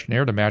brief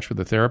questionnaire to match with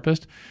a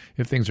therapist.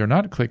 If things are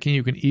not clicking,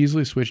 you can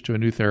easily switch to a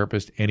new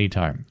therapist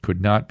anytime.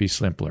 Could not be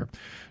simpler.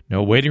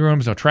 No waiting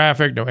rooms, no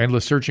traffic, no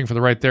endless searching for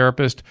the right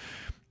therapist.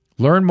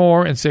 Learn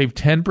more and save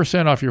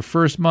 10% off your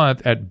first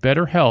month at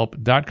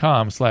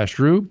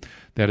betterhelp.com/Drew.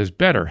 That is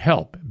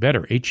BetterHelp,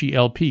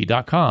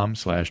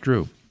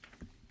 BetterHelp.com/Drew.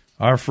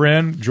 Our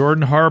friend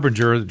Jordan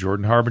Harbinger, the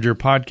Jordan Harbinger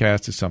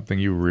podcast, is something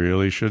you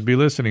really should be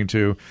listening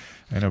to.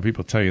 I know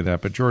people tell you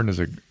that, but Jordan is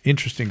an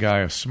interesting guy,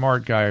 a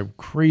smart guy,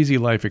 crazy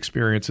life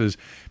experiences,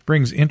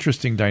 brings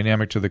interesting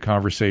dynamic to the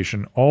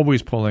conversation,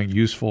 always pulling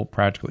useful,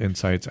 practical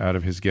insights out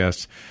of his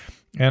guests.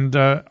 And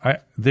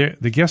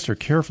the guests are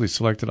carefully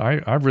selected.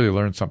 I've really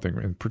learned something,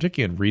 and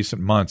particularly in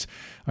recent months.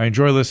 I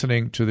enjoy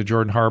listening to the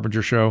Jordan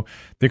Harbinger Show.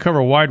 They cover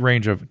a wide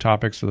range of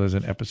topics, so there's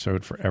an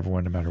episode for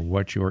everyone, no matter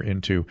what you're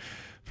into.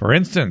 For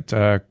instance,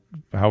 how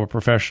a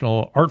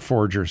professional art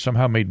forger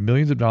somehow made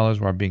millions of dollars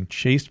while being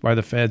chased by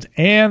the feds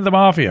and the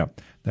mafia.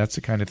 That's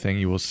the kind of thing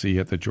you will see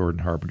at the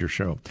Jordan Harbinger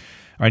Show.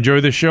 I enjoy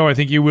this show. I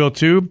think you will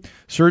too.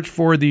 Search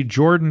for the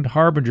Jordan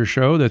Harbinger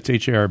Show. That's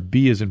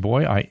HARB as in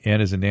boy, IN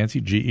as in Nancy,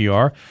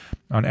 GER,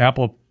 on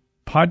Apple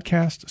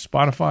Podcast,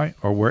 Spotify,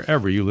 or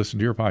wherever you listen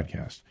to your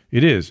podcast.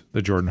 It is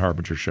the Jordan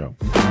Harbinger Show.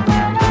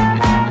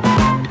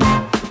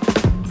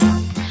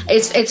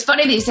 It's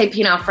funny that you say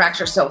penile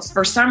fracture. So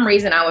for some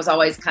reason, I was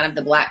always kind of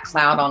the black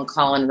cloud on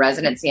call in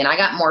residency, and I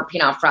got more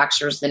penile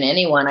fractures than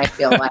anyone, I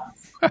feel like.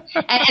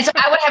 and so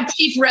I would have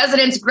chief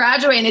residents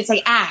graduate, and they'd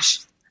say, Ash,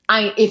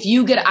 I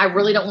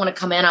really don't want to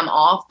come in, I'm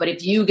off, but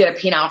if you get a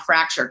penile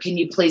fracture, can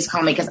you please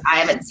call me, because I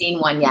haven't seen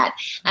one yet.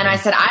 And I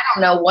said, I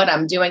don't know what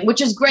I'm doing, which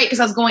is great, because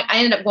I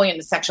ended up going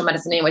into sexual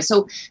medicine anyway.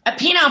 So a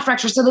penile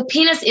fracture, so the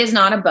penis is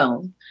not a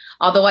bone.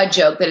 Although I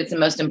joke that it's the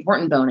most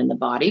important bone in the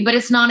body, but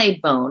it's not a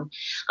bone.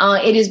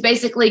 It is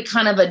basically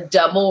kind of a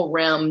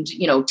double-rimmed,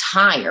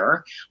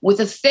 tire with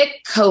a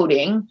thick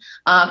coating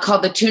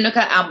called the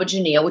tunica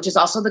albuginea, which is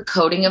also the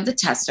coating of the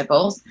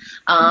testicles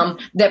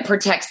that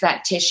protects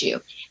that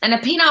tissue. And a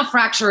penile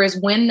fracture is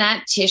when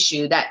that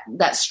tissue,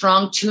 that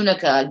strong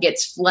tunica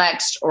gets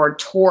flexed or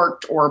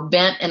torqued or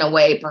bent in a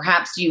way,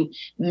 perhaps you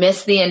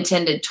miss the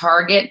intended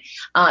target.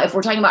 If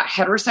we're talking about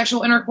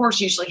heterosexual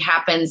intercourse, usually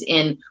happens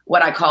in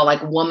what I call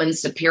like woman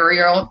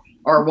superior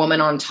or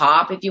woman on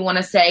top, if you want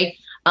to say.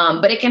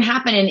 But it can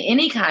happen in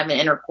any kind of an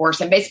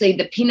intercourse. And basically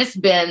the penis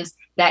bends,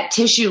 that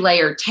tissue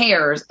layer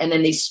tears, and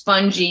then the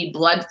spongy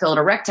blood-filled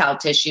erectile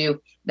tissue,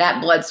 that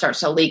blood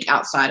starts to leak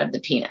outside of the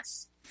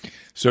penis.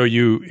 So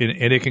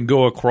and it can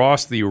go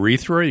across the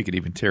urethra. You could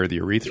even tear the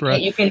urethra.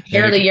 You can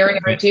tear the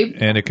urinary tube.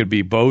 And it could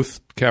be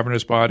both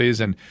cavernous bodies.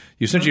 And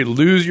you essentially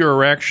lose your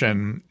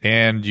erection,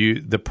 and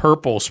the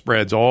purple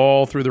spreads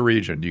all through the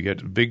region. You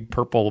get big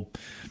purple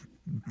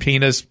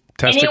penis,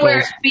 testicles.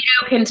 Anywhere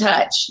speedo can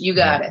touch, you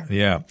got it.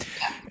 Yeah.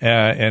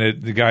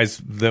 The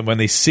guys, when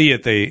they see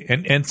it,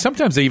 and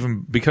sometimes they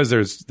even, because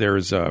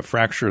there's a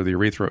fracture of the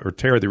urethra or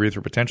tear of the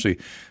urethra potentially,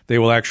 they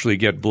will actually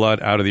get blood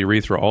out of the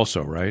urethra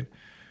also, right?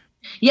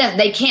 Yes,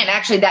 they can't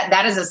actually.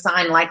 That is a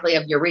sign likely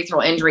of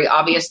urethral injury.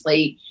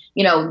 Obviously,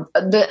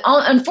 the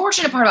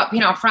unfortunate part about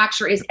penile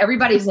fracture is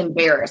everybody's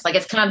embarrassed. Like,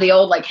 it's kind of the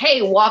old, like,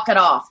 hey, walk it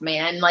off,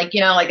 man. Like,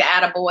 like the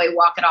attaboy,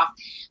 walk it off.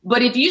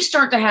 But if you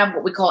start to have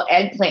what we call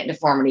eggplant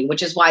deformity,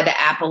 which is why the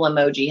apple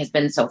emoji has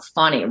been so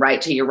funny,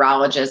 right, to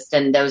urologists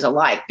and those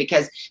alike,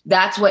 because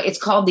that's what it's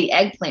called, the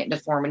eggplant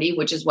deformity,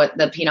 which is what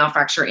the penile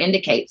fracture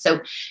indicates. So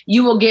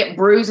you will get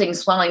bruising,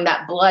 swelling,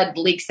 that blood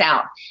leaks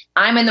out.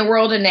 I'm in the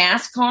world of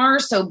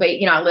NASCAR, so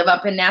I live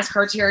up in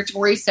NASCAR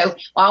territory. So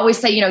I always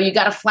say, you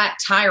got a flat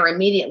tire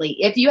immediately.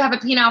 If you have a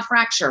penile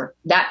fracture,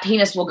 that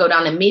penis will go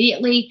down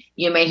immediately.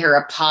 You may hear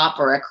a pop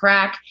or a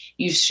crack.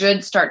 You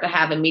should start to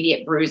have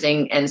immediate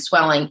bruising and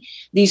swelling.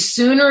 The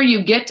sooner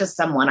you get to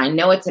someone, I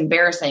know it's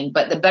embarrassing,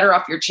 but the better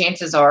off your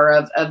chances are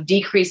of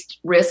decreased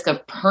risk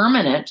of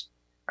permanent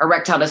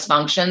erectile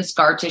dysfunction,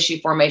 scar tissue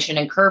formation,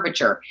 and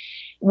curvature.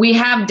 We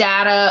have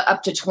data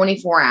up to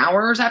 24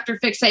 hours after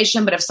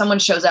fixation, but if someone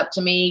shows up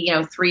to me,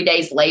 3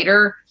 days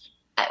later,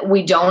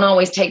 we don't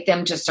always take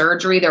them to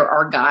surgery. There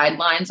are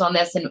guidelines on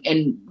this,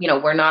 and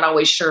we're not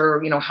always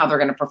sure, how they're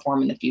going to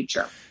perform in the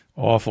future.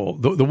 Awful.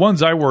 The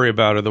ones I worry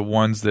about are the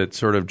ones that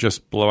sort of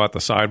just blow out the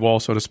sidewall,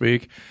 so to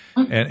speak,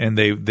 and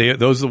they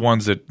those are the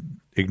ones that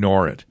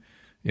ignore it.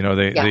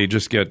 They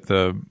just get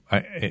do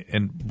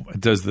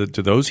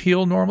those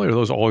heal normally, or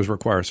those always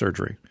require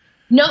surgery?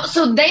 No,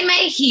 so they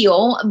may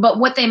heal, but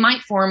what they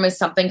might form is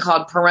something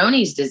called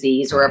Peyronie's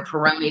disease or a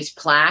Peyronie's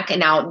plaque.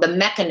 And now the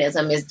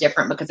mechanism is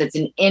different because it's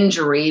an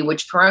injury,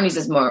 which Peyronie's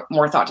is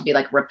more thought to be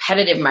like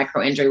repetitive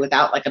microinjury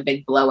without like a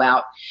big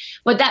blowout.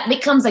 But that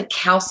becomes a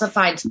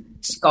calcified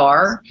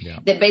scar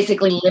that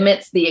basically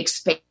limits the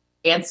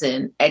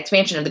expansion of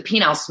the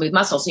penile smooth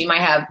muscle. So you might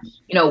have,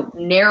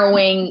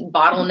 narrowing,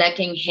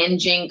 bottlenecking,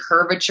 hinging,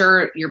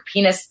 curvature. Your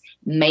penis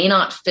may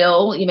not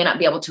fill, you may not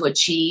be able to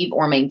achieve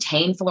or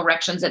maintain full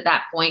erections at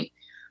that point.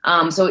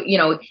 So,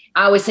 I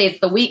always say it's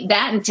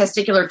that and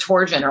testicular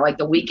torsion are like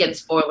the weekend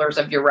spoilers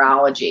of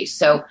urology.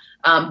 So,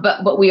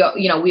 but we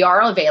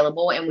are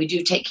available and we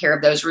do take care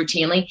of those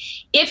routinely.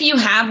 If you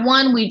have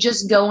one, we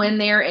just go in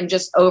there and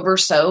just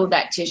oversew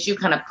that tissue,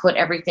 kind of put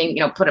everything,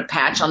 put a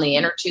patch on the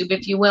inner tube,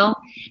 if you will.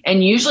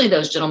 And usually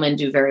those gentlemen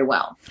do very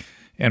well.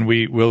 And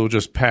we will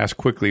just pass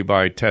quickly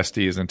by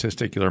testes and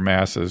testicular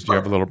masses. Do you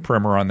have a little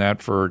primer on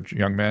that for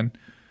young men?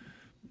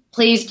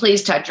 Please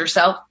touch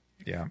yourself.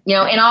 Yeah.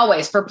 And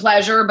always for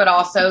pleasure, but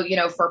also,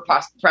 for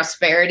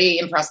prosperity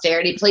and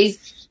posterity.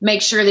 Please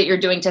make sure that you're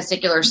doing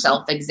testicular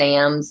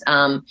self-exams.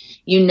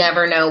 You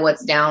never know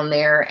what's down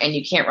there, and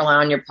you can't rely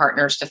on your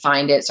partners to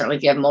find it. Certainly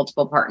if you have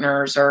multiple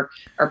partners or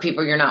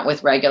people you're not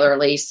with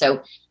regularly.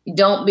 So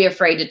don't be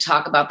afraid to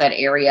talk about that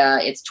area.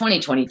 It's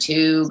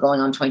 2022 going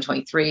on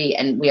 2023,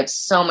 and we have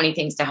so many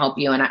things to help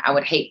you. And I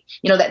would hate,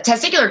 that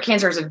testicular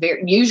cancer is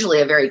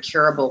usually a very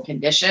curable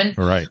condition.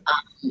 Right.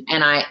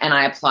 And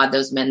I applaud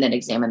those men that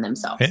examine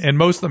themselves. And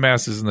most of the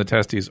masses in the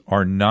testes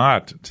are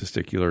not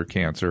testicular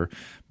cancer,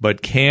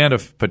 but can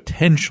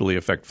potentially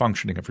affect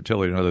functioning and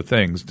fertility and other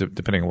things,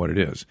 depending on what it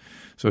is.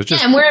 So it's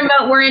just, and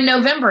we're in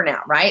November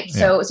now, right?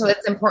 So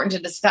it's important to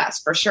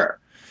discuss for sure.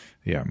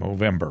 Yeah,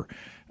 November.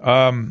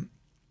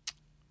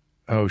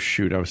 Oh,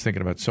 shoot. I was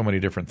thinking about so many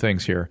different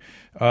things here.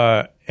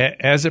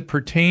 As it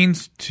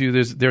pertains to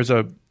this,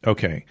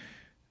 okay.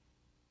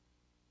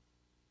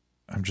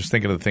 I'm just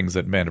thinking of the things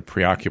that men are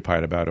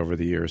preoccupied about over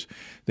the years.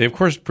 They, of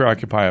course,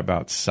 preoccupy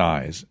about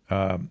size.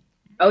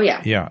 Oh,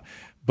 yeah. Yeah.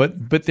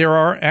 But there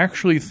are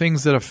actually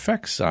things that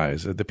affect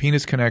size. The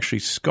penis can actually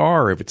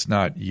scar if it's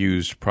not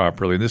used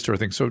properly and this sort of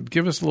thing. So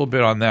give us a little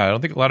bit on that. I don't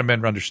think a lot of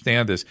men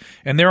understand this.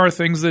 And there are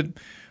things that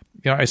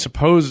I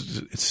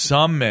suppose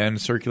some men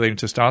circulating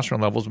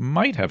testosterone levels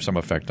might have some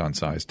effect on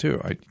size too.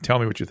 Tell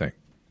me what you think.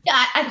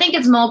 Yeah, I think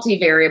it's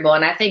multivariable,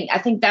 and I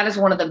think that is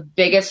one of the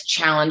biggest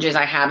challenges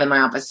I have in my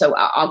office. So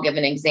I'll give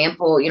an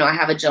example. I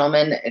have a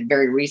gentleman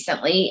very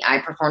recently. I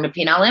performed a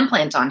penile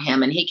implant on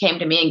him, and he came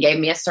to me and gave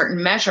me a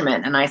certain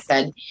measurement. And I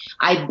said,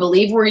 I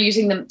believe we're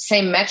using the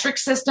same metric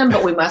system,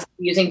 but we must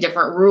be using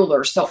different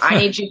rulers. So I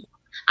need you.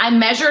 I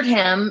measured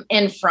him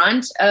in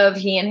front of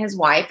he and his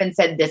wife and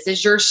said, this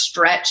is your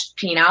stretched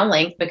penile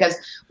length, because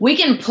we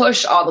can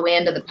push all the way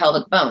into the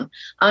pelvic bone.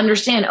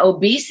 Understand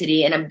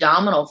obesity and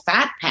abdominal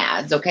fat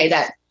pads, okay,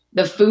 that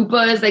the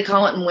fupa, as they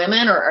call it in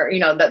women, or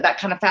that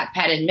kind of fat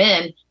pad in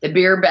men, the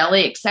beer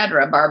belly,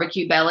 etc.,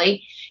 barbecue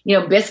belly,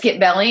 biscuit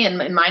belly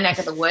in my neck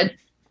of the wood.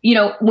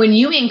 when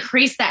you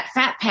increase that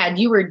fat pad,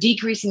 you are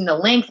decreasing the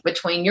length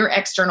between your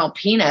external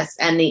penis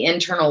and the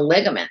internal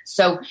ligament.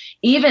 So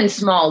even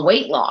small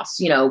weight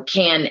loss,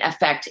 can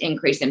affect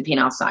increase in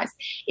penile size.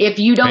 If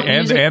you don't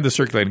and the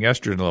circulating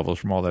estrogen levels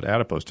from all that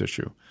adipose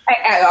tissue.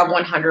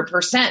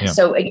 100%. Yeah.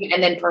 So,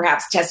 and then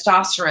perhaps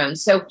testosterone.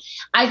 So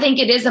I think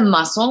it is a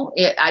muscle.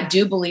 I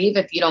do believe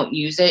if you don't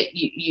use it,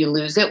 you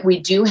lose it. We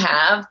do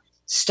have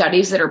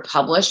studies that are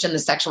published in the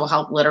sexual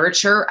health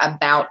literature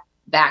about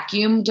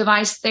vacuum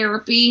device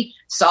therapy,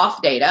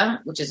 soft data,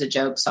 which is a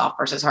joke, soft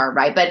versus hard,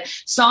 right? But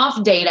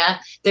soft data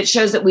that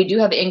shows that we do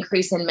have an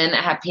increase in men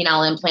that have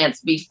penile implants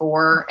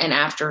before and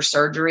after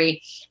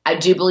surgery. I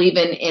do believe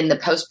in the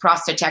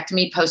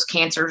post-prostatectomy,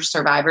 post-cancer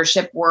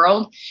survivorship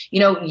world,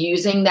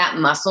 using that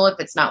muscle, if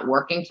it's not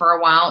working for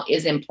a while,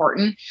 is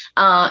important.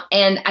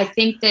 And I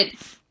think that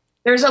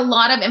there's a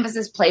lot of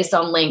emphasis placed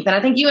on length. And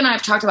I think you and I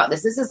have talked about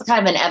this. This is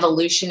kind of an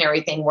evolutionary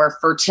thing where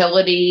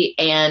fertility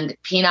and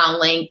penile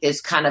length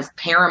is kind of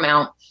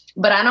paramount.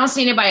 But I don't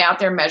see anybody out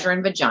there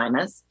measuring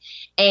vaginas.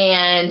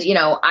 And,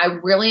 I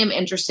really am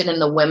interested in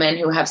the women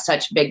who have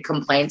such big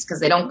complaints because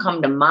they don't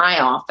come to my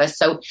office.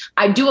 So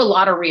I do a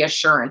lot of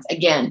reassurance.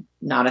 Again,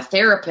 not a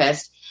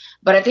therapist,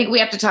 but I think we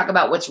have to talk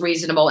about what's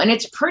reasonable. And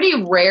it's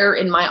pretty rare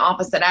in my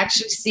office that I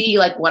actually see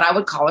like what I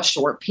would call a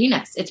short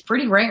penis. It's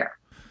pretty rare.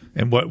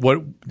 And what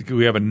do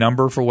we have a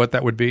number for what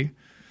that would be?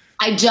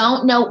 I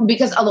don't know,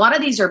 because a lot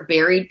of these are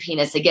buried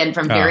penis, again,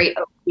 from very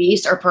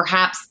obese, or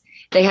perhaps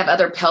they have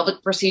other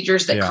pelvic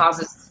procedures that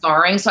causes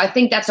scarring. So I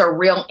think that's a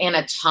real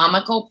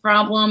anatomical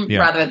problem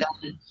rather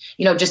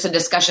than, just a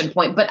discussion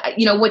point. But,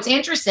 what's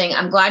interesting,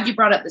 I'm glad you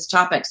brought up this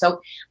topic. So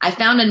I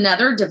found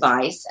another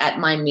device at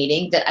my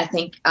meeting that I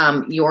think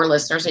your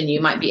listeners and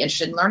you might be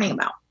interested in learning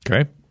about.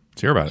 Okay.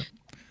 Let's hear about it.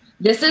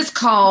 This is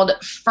called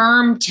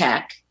Firm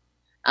Tech.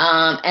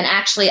 And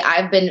actually,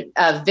 I've been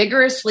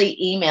vigorously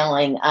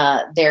emailing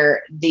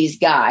these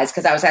guys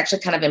because I was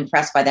actually kind of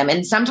impressed by them.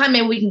 And sometime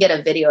maybe we can get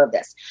a video of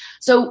this.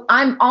 So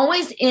I'm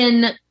always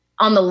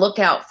on the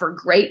lookout for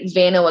great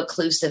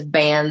vano-occlusive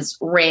bands,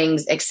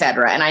 rings,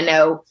 etc. And I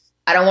know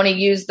I don't want to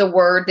use the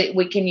word that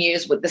we can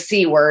use with the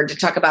C word to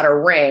talk about a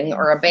ring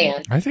or a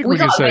band. I think we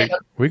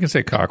can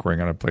say cock ring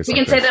on a place. We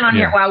like can say this. that on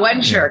here. Well, I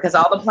wasn't sure because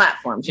all the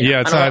platforms.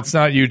 It's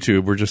not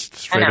YouTube. We're just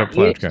straight up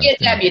podcast.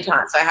 It's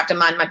debutante, so I have to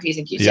mind my P's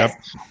and Q's. Yep.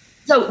 Yes.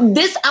 So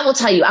this, I will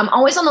tell you, I'm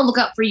always on the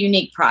lookout for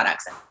unique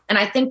products. And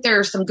I think there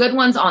are some good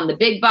ones on the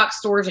big box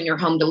stores and your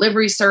home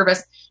delivery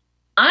service.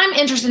 I'm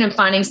interested in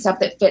finding stuff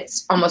that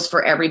fits almost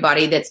for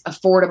everybody, that's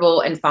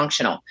affordable and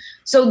functional.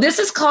 So this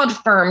is called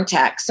Firm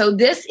Tech. So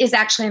this is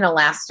actually an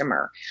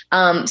elastomer.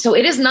 So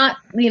it is not,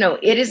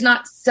 it is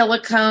not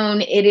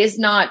silicone. It is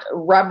not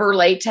rubber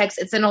latex.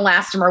 It's an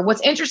elastomer.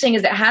 What's interesting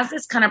is it has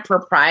this kind of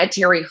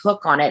proprietary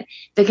hook on it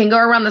that can go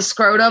around the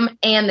scrotum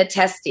and the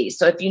testes.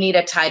 So if you need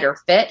a tighter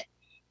fit,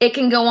 it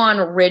can go on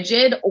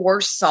rigid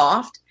or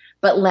soft.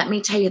 But let me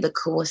tell you the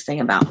coolest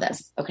thing about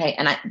this, okay?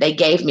 And they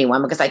gave me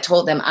one because I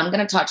told them I'm going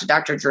to talk to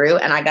Dr. Drew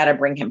and I got to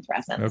bring him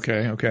presents.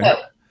 Okay.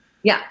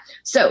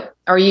 So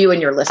are you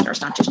and your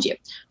listeners, not just you,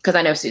 because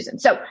I know Susan.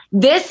 So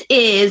this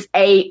is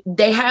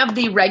they have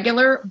the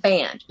regular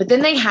band, but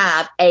then they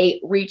have a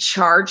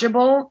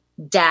rechargeable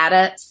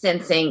data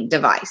sensing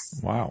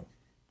device. Wow.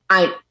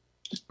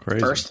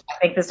 Crazy. I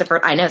think this is the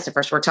first. I know it's the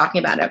first we're talking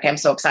about it. Okay, I'm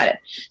so excited.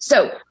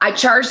 So I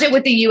charged it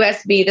with the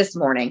USB this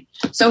morning.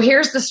 So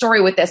here's the story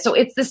with this. So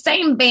it's the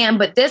same band,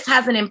 but this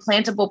has an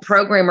implantable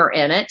programmer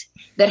in it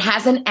that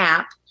has an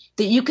app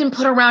that you can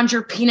put around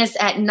your penis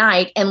at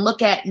night and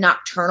look at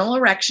nocturnal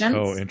erections.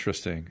 Oh,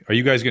 interesting. Are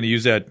you guys going to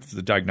use that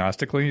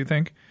diagnostically, you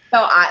think?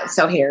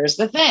 So here's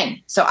the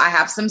thing. So I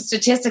have some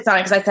statistics on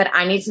it because I said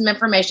I need some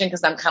information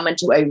because I'm coming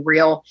to a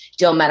real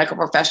deal medical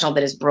professional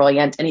that is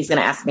brilliant and he's going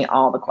to ask me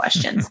all the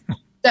questions.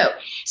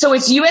 So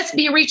it's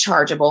USB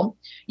rechargeable.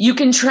 You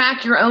can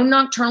track your own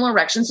nocturnal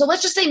erection. So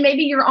let's just say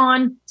maybe you're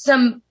on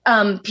some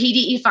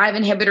PDE5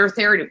 inhibitor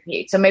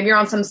therapy. So maybe you're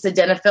on some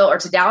sildenafil or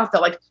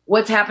tadalafil. Like,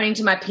 what's happening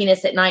to my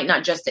penis at night,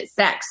 not just at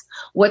sex?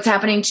 What's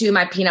happening to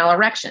my penile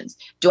erections?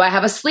 Do I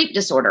have a sleep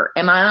disorder?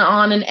 Am I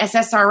on an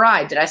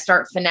SSRI? Did I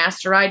start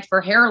finasteride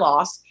for hair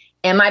loss?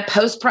 Am I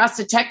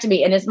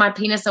post-prostatectomy? And is my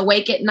penis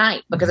awake at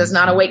night because it's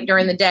not awake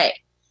during the day?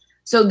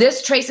 So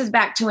this traces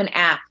back to an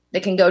app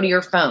that can go to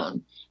your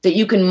phone that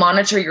you can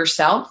monitor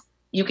yourself.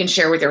 You can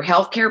share with your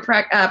healthcare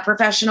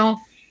professional.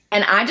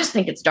 And I just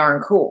think it's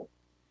darn cool.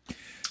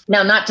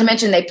 Now, not to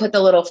mention they put the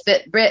little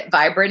Fitbit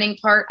vibrating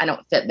part. I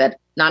don't Fitbit,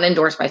 not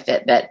endorsed by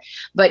Fitbit,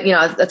 but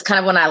that's kind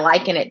of what I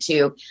liken it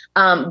to.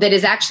 That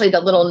is actually the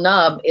little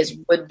nub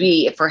would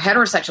be for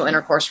heterosexual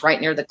intercourse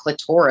right near the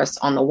clitoris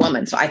on the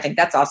woman. So I think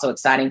that's also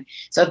exciting.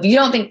 So if you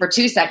don't think for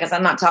 2 seconds,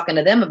 I'm not talking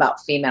to them about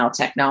female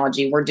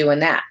technology. We're doing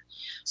that.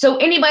 So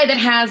anybody that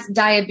has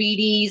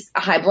diabetes,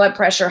 high blood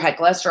pressure, high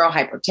cholesterol,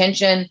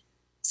 hypertension,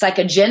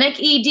 psychogenic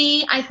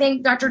ED, I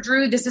think, Dr.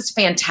 Drew, this is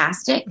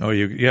fantastic. Oh,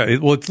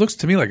 it looks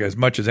to me like as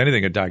much as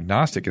anything a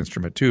diagnostic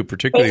instrument too,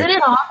 particularly. Isn't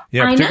it all?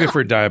 Yeah, particularly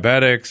for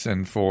diabetics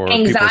and for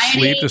anxiety. People's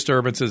sleep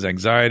disturbances,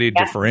 anxiety,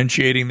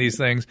 differentiating these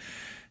things.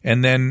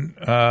 And then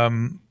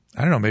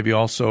I don't know, maybe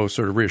also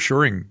sort of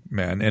reassuring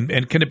men.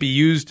 And can it be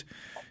used?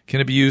 Can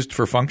it be used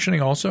for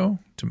functioning also?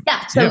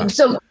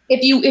 So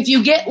if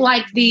you get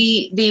like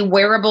the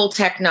wearable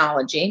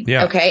technology,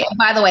 okay. And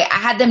by the way, I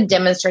had them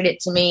demonstrate it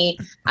to me.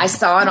 I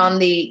saw it on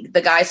the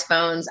guys'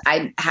 phones.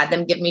 I had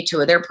them give me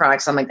 2 of their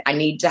products. I'm like, I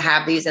need to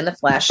have these in the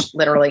flesh,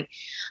 literally.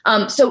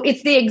 So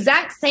it's the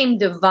exact same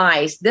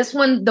device. This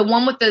one, the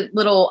one with the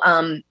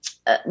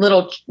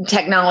little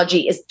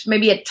technology, is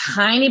maybe a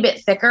tiny bit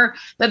thicker,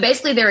 but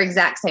basically they're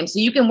exact same. So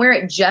you can wear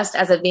it just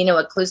as a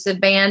veno-occlusive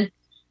band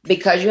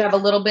because you have a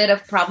little bit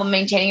of problem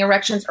maintaining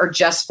erections, or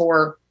just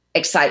for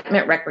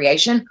excitement,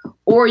 recreation,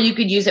 or you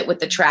could use it with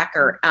the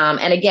tracker.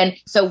 And again,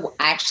 so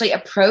I actually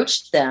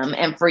approached them,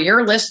 and for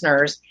your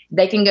listeners,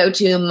 they can go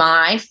to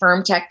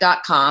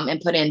myfirmtech.com and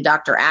put in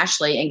Dr.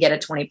 Ashley and get a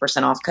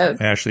 20% off code.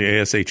 Ashley,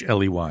 Ashley.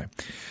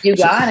 You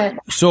got it.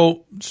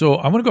 So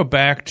I want to go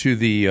back to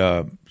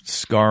the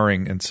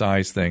scarring and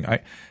size thing. I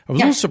was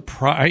a little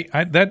surprised.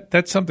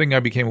 That's something I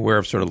became aware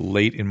of sort of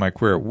late in my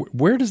career.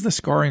 Where does the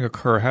scarring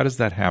occur? How does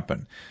that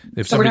happen?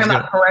 So we're talking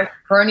about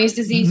Peyronie's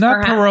disease?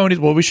 Not Peyronie's.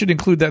 Well, we should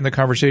include that in the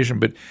conversation.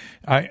 But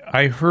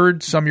I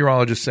heard some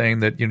urologists saying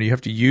that you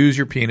have to use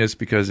your penis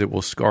because it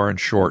will scar and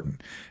shorten.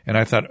 And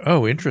I thought,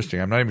 oh, interesting.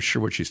 I'm not even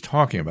sure what she's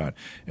talking about.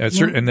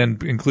 And then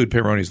include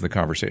Peyronie's in the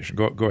conversation.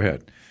 Go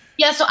ahead.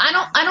 Yeah, so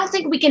I don't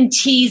think we can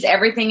tease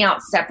everything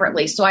out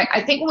separately. So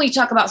I think when we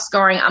talk about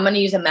scarring, I'm going to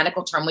use a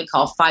medical term we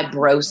call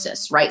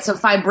fibrosis, right? So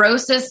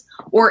fibrosis,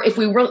 or if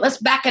let's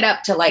back it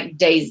up to like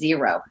day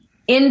 0,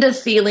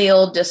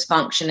 endothelial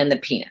dysfunction in the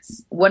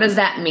penis. What does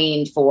that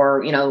mean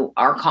for,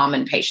 our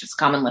common patients,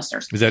 common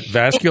listeners? Is that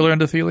vascular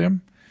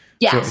endothelium?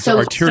 Yeah. So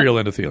arterial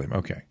endothelium.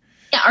 Okay.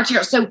 Yeah,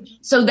 arterial.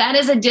 So that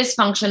is a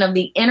dysfunction of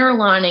the inner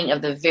lining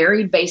of the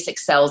very basic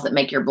cells that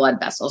make your blood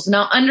vessels.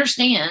 Now,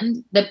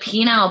 understand the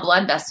penile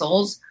blood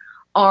vessels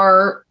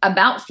are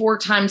about 4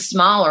 times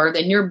smaller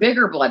than your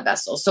bigger blood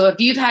vessels. So if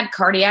you've had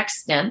cardiac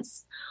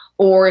stents,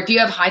 or if you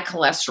have high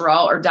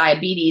cholesterol or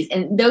diabetes,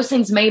 and those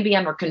things may be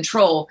under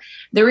control,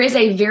 there is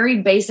a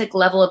very basic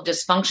level of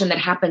dysfunction that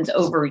happens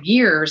over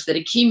years that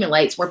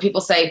accumulates, where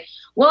people say,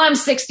 well, I'm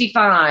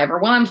 65, or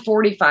well, I'm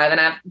 45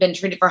 and I've been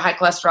treated for high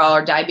cholesterol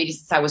or diabetes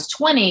since I was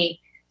 20.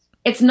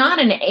 It's not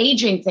an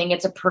aging thing.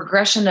 It's a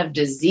progression of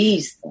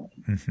disease thing.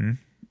 Mm-hmm.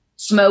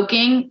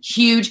 Smoking,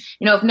 huge.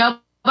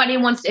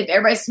 If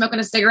everybody's smoking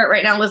a cigarette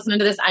right now, listening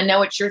to this, I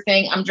know it's your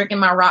thing. I'm drinking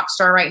my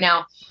Rockstar right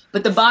now.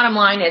 But the bottom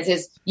line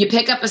is you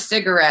pick up a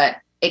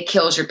cigarette, it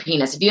kills your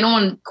penis. If you don't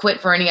want to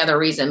quit for any other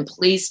reason,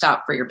 please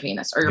stop for your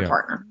penis or your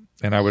partner.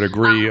 And I would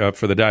agree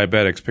for the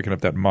diabetics, picking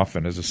up that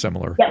muffin is a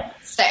similar.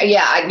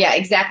 Yeah,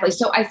 exactly.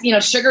 So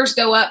sugars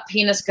go up,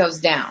 penis goes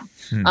down.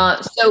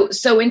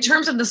 So in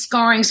terms of the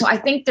scarring, so I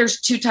think there's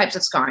 2 types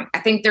of scarring.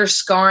 I think there's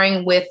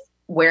scarring with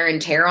wear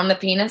and tear on the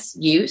penis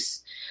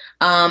use.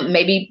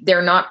 Maybe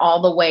they're not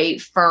all the way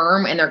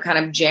firm and they're kind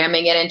of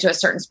jamming it into a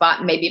certain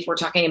spot. Maybe if we're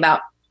talking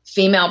about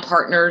female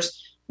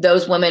partners,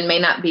 those women may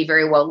not be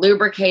very well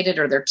lubricated,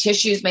 or their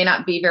tissues may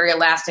not be very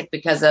elastic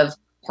because of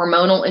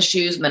hormonal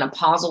issues,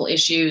 menopausal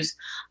issues,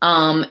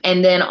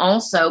 and then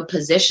also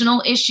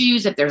positional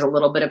issues, if there's a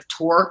little bit of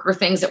torque or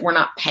things that we're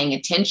not paying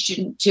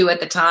attention to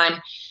at the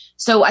time.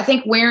 So I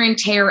think wear and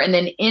tear, and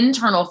then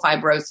internal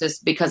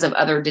fibrosis because of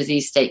other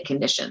disease state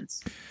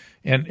conditions.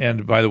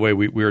 And by the way,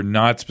 we're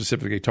not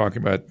specifically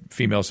talking about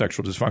female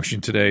sexual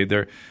dysfunction today.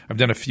 I've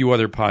done a few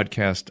other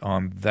podcasts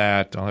on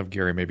that. I'll have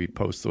Gary maybe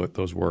post what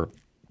those were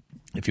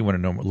if you want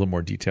to know a little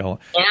more detail.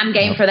 And I'm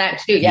game for that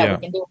too. Yeah,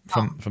 we can do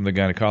it from the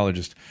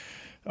gynecologist.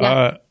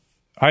 Yeah.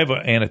 I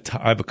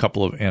have a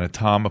couple of an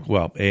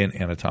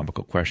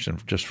anatomical question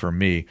just for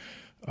me.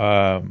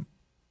 In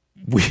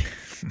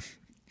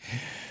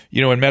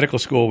medical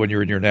school, when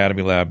you're in your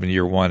anatomy lab in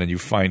year 1 and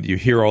you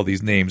hear all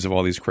these names of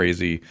all these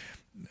crazy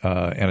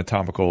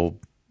anatomical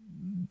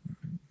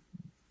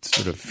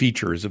sort of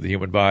features of the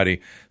human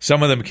body,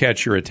 some of them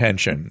catch your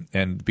attention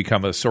and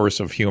become a source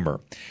of humor.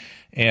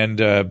 And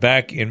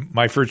back in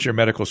my first year of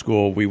medical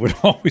school, we would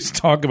always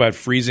talk about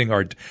freezing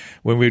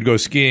when we would go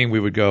skiing,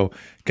 we would go,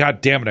 God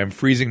damn it, I'm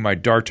freezing my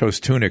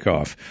Dartos tunic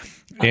off.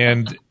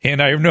 And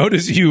I've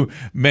noticed you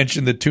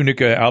mentioned the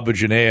tunica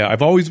albuginea.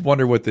 I've always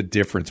wondered what the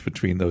difference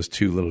between those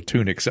 2 little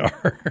tunics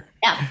are.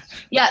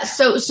 Yeah.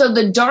 So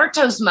the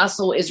dartos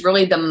muscle is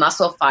really the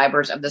muscle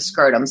fibers of the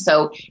scrotum.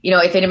 So,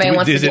 if anybody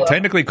wants to is it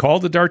technically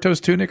called the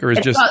dartos tunic, or is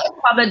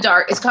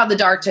it's called the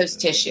dartos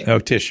tissue. Oh,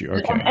 tissue.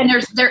 Okay. And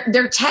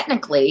they're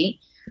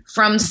technically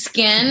from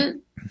skin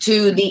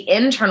to the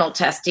internal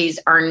testes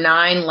are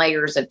 9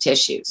 layers of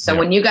tissue. So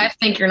when you guys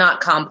think you're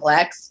not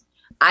complex,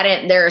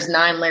 there's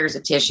 9 layers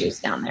of tissues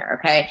down there.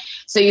 Okay.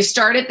 So you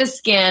start at the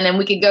skin, and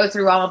we could go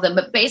through all of them,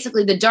 but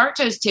basically the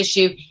dartos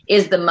tissue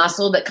is the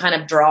muscle that kind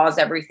of draws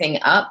everything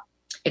up.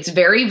 It's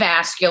very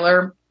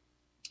vascular.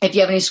 If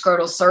you have any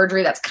scrotal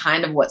surgery, that's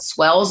kind of what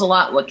swells a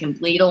lot, what can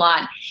bleed a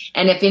lot.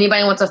 And if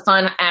anybody wants a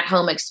fun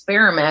at-home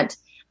experiment,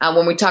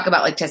 when we talk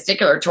about like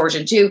testicular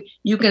torsion too,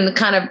 you can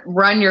kind of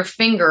run your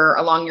finger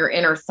along your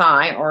inner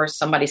thigh, or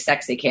somebody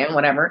sexy can,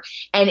 whatever.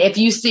 And if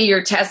you see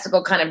your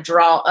testicle kind of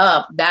draw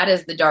up, that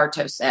is the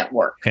dartos at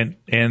work.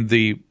 And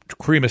the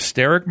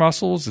cremasteric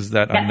muscles, is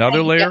that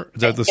another layer?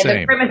 Is that the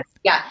same?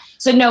 Yeah.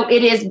 So no,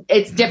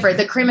 it's different.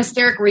 The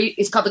cremasteric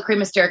is called the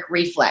cremasteric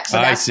reflex. So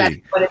that's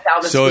what it's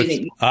called. So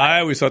I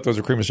always thought those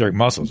were cremasteric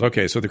muscles.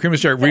 Okay, so the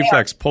cremasteric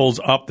reflex pulls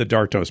up the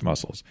dartos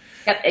muscles.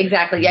 Yep,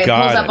 exactly. Yeah, it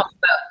pulls up on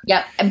both.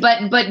 Yep.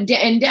 But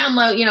down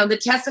low, the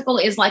testicle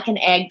is like an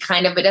egg,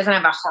 kind of. It doesn't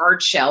have a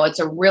hard shell. It's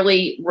a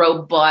really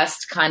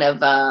robust kind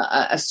of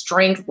a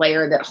strength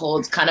layer that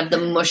holds kind of the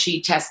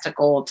mushy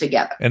testicle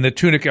together. And the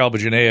tunica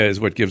albuginea is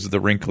what gives it the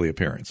wrinkly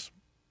appearance.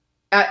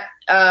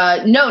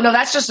 No,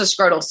 that's just a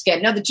scrotal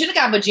skin. No, the tunica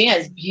albuginea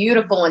is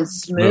beautiful and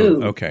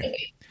smooth. Oh,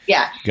 okay.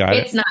 Yeah.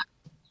 It's not.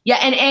 Yeah,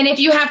 and if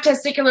you have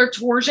testicular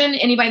torsion,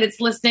 anybody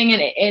that's listening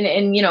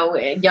and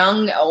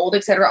young, old,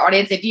 et cetera,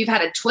 audience, if you've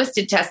had a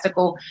twisted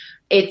testicle,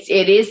 it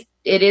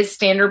is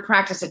standard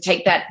practice to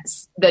take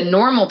the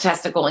normal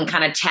testicle and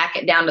kind of tack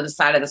it down to the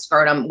side of the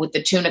scrotum with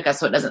the tunica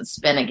so it doesn't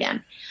spin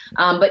again.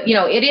 But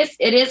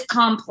it is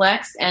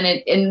complex,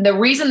 and the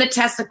reason the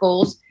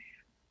testicles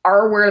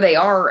are where they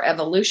are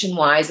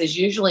evolution-wise is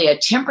usually a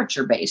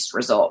temperature-based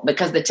result,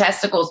 because the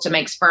testicles, to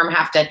make sperm,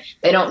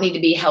 they don't need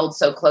to be held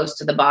so close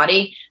to the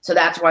body. So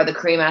that's why the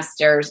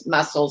cremasteric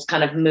muscles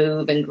kind of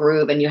move and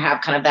groove, and you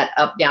have kind of that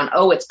up-down,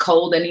 oh, it's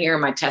cold in here,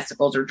 my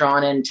testicles are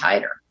drawn in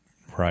tighter.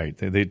 Right.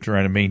 They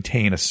try to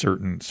maintain a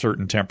certain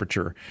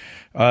temperature.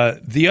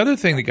 The other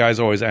thing that guys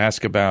always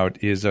ask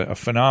about is a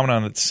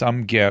phenomenon that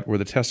some get where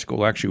the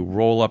testicle actually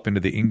roll up into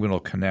the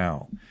inguinal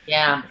canal.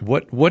 Yeah.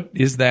 What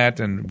is that,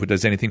 and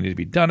does anything need to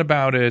be done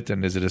about it?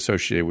 And is it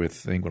associated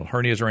with inguinal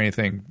hernias or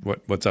anything?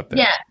 What's up there?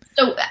 Yeah.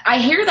 So I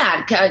hear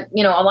that, a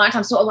lot of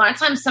times. So a lot of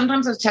times,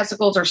 sometimes those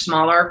testicles are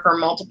smaller for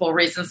multiple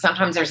reasons.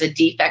 Sometimes there's a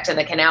defect in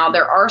the canal.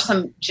 There are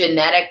some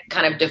genetic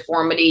kind of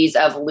deformities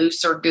of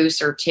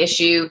looser-gooser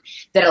tissue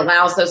that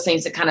allows those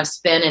things to kind of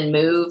spin and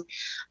move.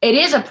 It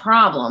is a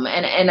problem.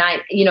 And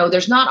I,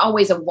 there's not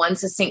always a one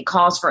succinct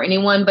cause for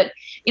anyone, but,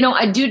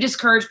 I do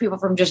discourage people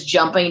from just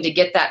jumping to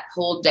get that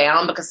pulled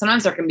down, because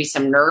sometimes there can be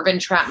some nerve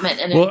entrapment.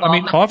 And well, I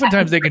mean,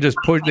 oftentimes they can just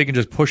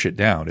push it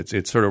down.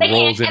 It sort of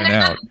rolls in and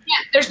out.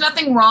 There's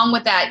nothing wrong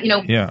with that.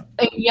 Yeah.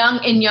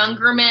 In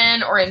younger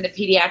men or in the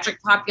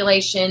pediatric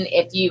population,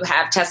 if you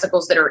have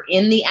testicles that are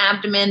in the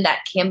abdomen,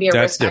 that can be a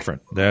risk.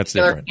 That's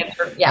different.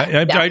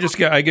 Yeah.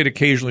 I get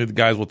occasionally the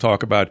guys will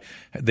talk about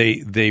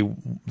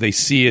they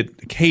see it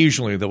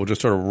occasionally that will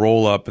just sort of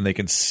roll up and they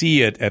can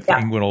see it at the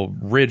inguinal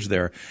ridge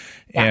there.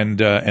 Yeah.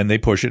 And they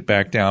push it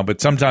back down.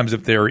 But sometimes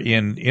if they're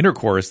in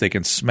intercourse, they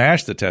can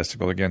smash the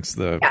testicle against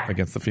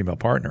the female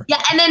partner.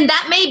 Yeah, and then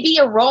that may be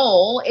a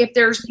role if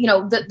there's,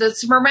 the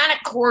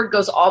spermatic cord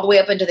goes all the way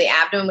up into the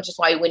abdomen, which is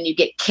why when you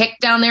get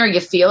kicked down there,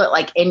 you feel it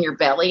like in your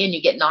belly and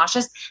you get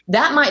nauseous.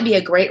 That might be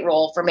a great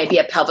role for maybe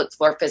a pelvic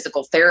floor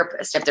physical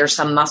therapist if there's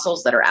some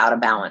muscles that are out of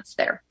balance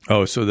there.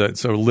 Oh, so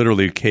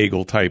literally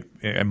Kegel type,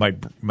 it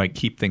might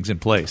keep things in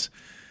place.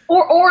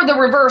 Or the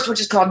reverse,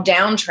 which is called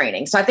down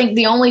training. So I think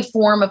the only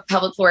form of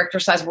pelvic floor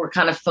exercise we're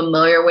kind of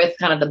familiar with,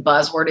 kind of the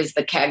buzzword, is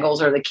the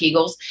Kegels or the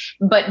Kegels.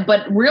 But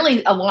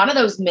really, a lot of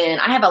those men,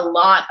 I have a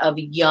lot of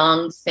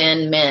young,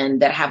 thin men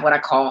that have what I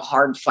call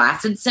hard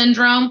flaccid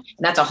syndrome.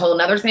 And that's a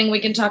whole other thing we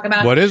can talk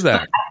about. What is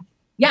that?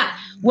 Yeah.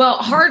 Well,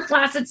 hard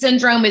flaccid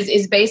syndrome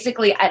is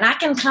basically, and I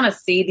can kind of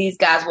see these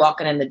guys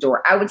walking in the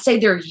door. I would say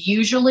they're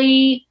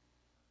usually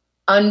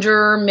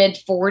under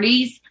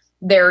mid-40s.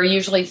 They're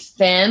usually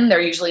thin.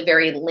 They're usually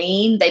very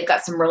lean. They've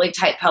got some really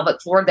tight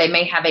pelvic floor. They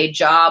may have a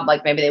job,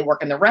 like maybe they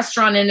work in the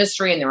restaurant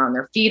industry and they're on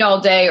their feet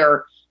all day,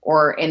 or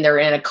they're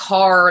in a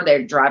car,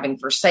 they're driving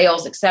for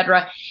sales,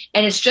 etc.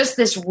 And it's just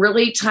this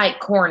really tight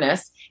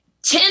cornice.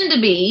 Tend to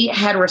be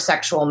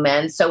heterosexual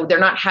men, so they're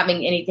not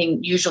having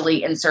anything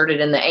usually inserted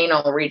in the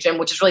anal region,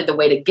 which is really the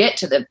way to get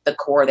to the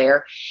core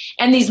there.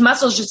 And these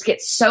muscles just get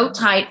so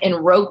tight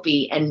and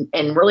ropey and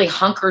really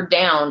hunkered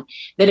down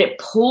that it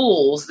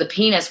pulls the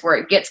penis, where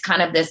it gets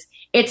kind of this,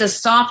 it's a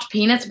soft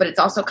penis, but it's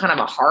also kind of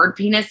a hard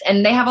penis.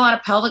 And they have a lot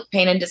of pelvic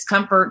pain and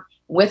discomfort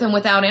with and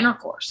without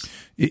intercourse.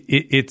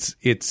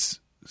 It's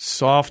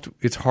soft.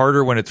 It's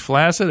harder when it's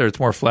flaccid, or it's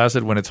more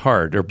flaccid when it's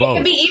hard, or both?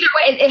 It can be either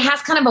way. It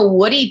has kind of a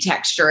woody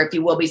texture, if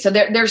you will be. So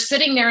they're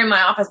sitting there in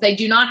my office. They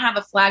do not have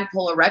a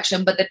flagpole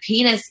erection, but the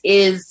penis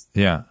is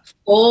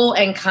full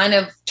and kind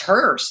of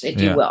terse, if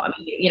you will. I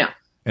mean,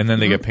 And then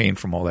they get pain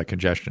from all that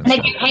congestion. They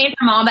get pain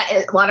from all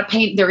that. A lot of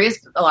pain. There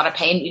is a lot of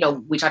pain.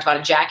 We talked about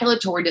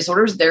ejaculatory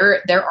disorders.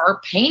 There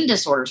are pain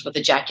disorders with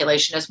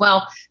ejaculation as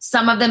well.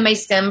 Some of them may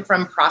stem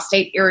from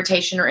prostate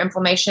irritation or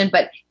inflammation,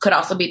 but could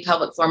also be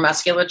pelvic floor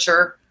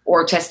musculature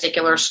or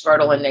testicular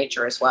scrotal in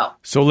nature as well.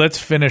 So let's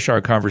finish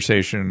our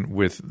conversation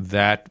with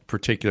that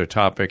particular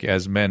topic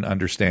as men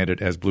understand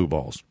it as blue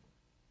balls.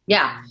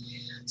 Yeah.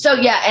 So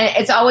yeah, and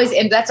it's always,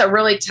 and that's a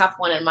really tough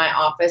one in my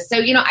office. So,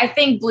 I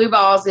think blue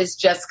balls is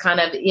just kind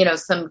of,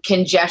 some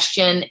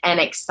congestion and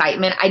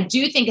excitement. I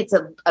do think it's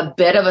a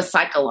bit of a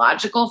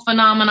psychological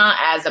phenomena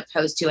as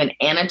opposed to an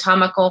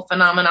anatomical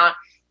phenomena.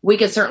 We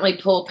could certainly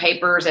pull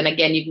papers, and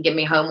again, you can give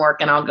me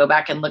homework and I'll go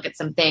back and look at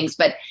some things.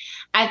 But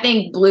I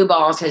think blue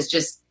balls has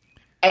just,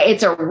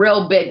 it's a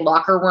real big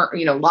locker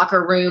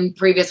room,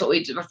 previous what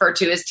we refer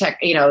to as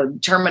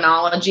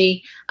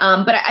terminology.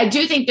 But I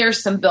do think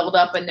there's some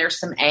buildup and there's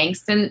some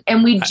angst,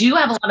 and we do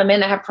have a lot of men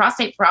that have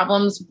prostate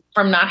problems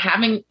from not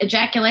having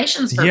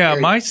ejaculations. Yeah,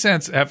 my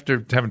sense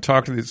after having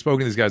spoken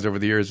to these guys over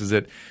the years is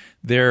that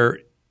they're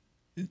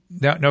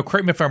now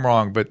correct me if I'm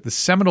wrong, but the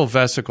seminal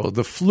vesicle,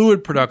 the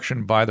fluid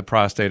production by the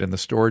prostate and the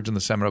storage in the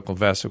seminal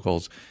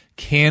vesicles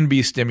can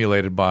be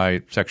stimulated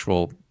by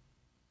sexual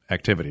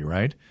activity,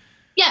 right?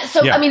 Yeah.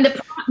 So, I mean,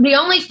 the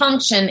only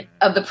function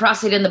of the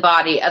prostate in the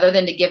body, other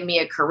than to give me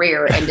a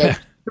career and to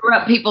screw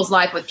up people's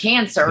life with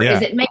cancer,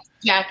 is it makes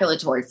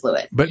ejaculatory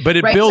fluid. But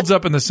it builds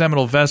up in the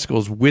seminal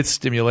vesicles with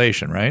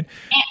stimulation, right?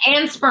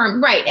 And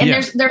sperm, right. And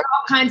there's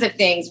all kinds of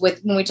things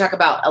when we talk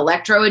about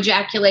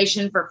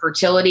electroejaculation for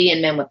fertility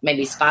and men with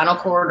maybe spinal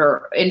cord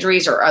or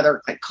injuries or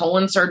other like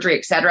colon surgery,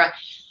 et cetera.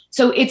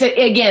 So it's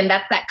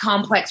that's that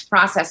complex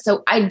process.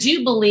 So I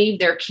do believe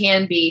there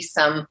can be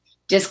some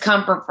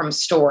discomfort from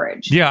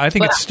storage. Yeah, I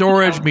think it's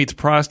storage meets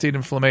prostate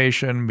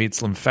inflammation,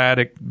 meets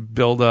lymphatic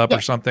buildup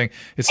or something.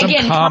 It's some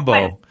combo.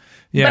 Complex.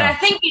 Yeah. But I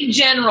think in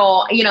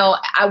general,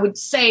 I would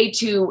say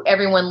to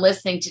everyone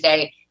listening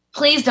today,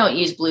 please don't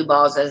use blue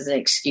balls as an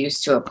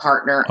excuse to a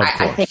partner.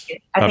 I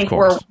think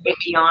we're way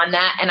beyond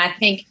that. And I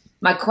think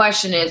my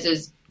question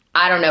is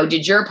I don't know,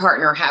 did your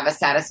partner have a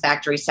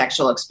satisfactory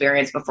sexual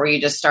experience before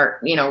you just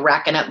start,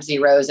 racking up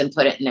zeros and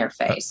put it in their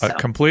face? I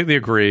completely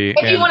agree.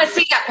 If you want to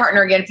see that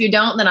partner again, if you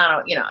don't, then I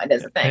don't, it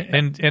is a thing.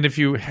 And if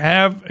you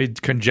have a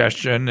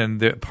congestion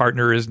and the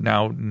partner is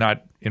now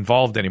not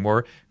involved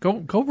anymore,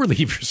 go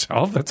relieve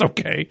yourself. That's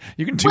okay.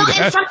 You can do that.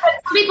 And some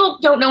people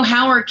don't know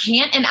how or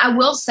can't. And I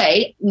will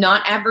say,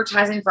 not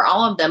advertising for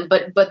all of them,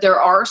 but there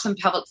are some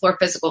pelvic floor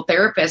physical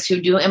therapists who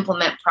do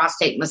implement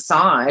prostate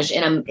massage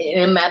in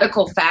a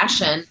medical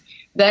fashion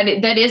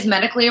that is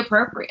medically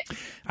appropriate.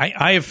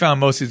 I have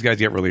found most of these guys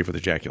get relief with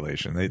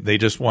ejaculation. They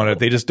just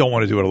don't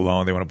want to do it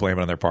alone. They want to blame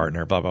it on their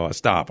partner. Blah blah blah.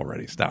 Stop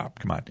already. Stop.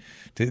 Come on.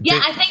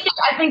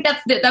 I think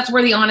that's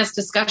where the honest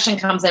discussion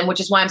comes in, which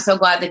is why I'm so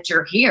glad that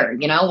you're here.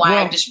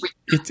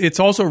 It's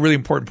also a really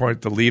important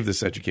point to leave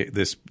this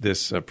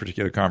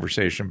particular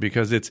conversation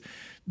because it's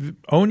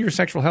own your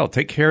sexual health.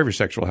 Take care of your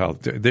sexual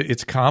health.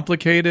 It's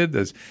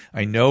complicated.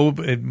 I know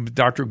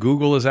Dr.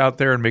 Google is out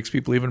there and makes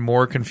people even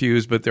more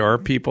confused, but there are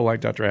people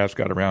like Dr.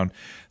 Tapscott around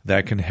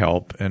that can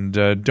help. And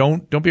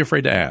don't be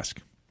afraid to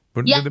ask.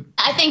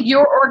 I think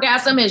your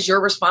orgasm is your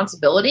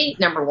responsibility,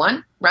 number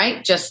one,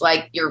 right? Just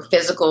like your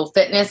physical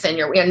fitness and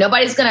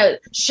nobody's going to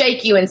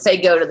shake you and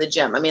say, go to the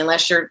gym. I mean,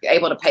 unless you're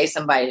able to pay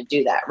somebody to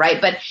do that,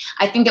 right? But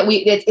I think that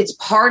it's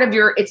part of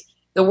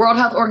the World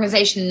Health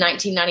Organization in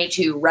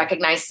 1992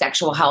 recognized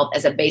sexual health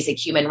as a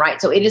basic human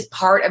right. So it is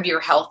part of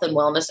your health and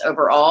wellness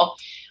overall.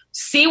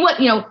 See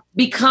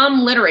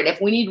become literate.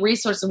 If we need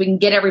resources, we can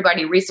get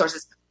everybody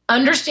resources.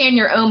 Understand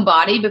your own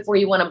body before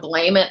you want to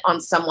blame it on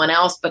someone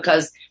else,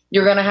 because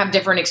you're going to have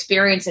different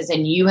experiences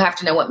and you have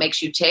to know what makes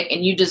you tick,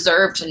 and you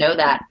deserve to know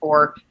that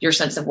for your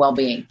sense of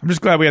well-being. I'm just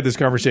glad we had this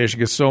conversation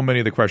because so many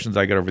of the questions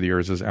I get over the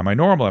years is, am I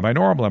normal? Am I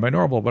normal? Am I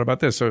normal? What about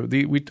this? So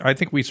I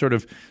think we sort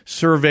of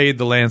surveyed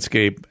the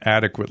landscape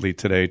adequately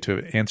today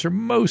to answer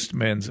most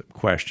men's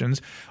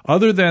questions.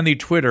 Other than the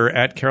Twitter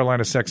at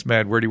Carolina Sex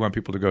Med, where do you want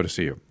people to go to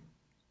see you?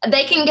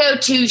 They can go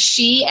to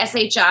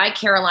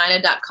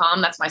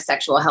Carolina.com. That's my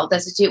sexual health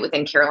institute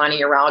within Carolina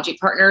Urology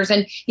Partners.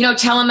 And,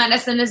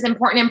 telemedicine is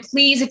important. And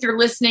please, if you're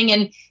listening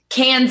in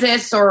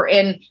Kansas or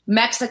in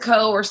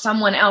Mexico or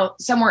somewhere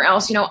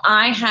else,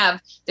 I have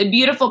the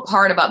beautiful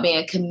part about being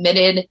a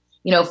committed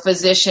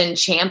physician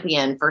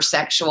champion for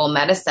sexual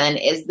medicine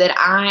is that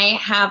I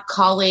have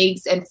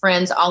colleagues and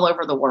friends all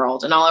over the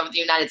world and all over the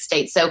United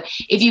States. So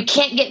if you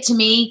can't get to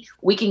me,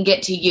 we can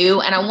get to you.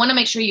 And I want to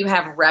make sure you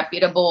have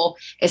reputable,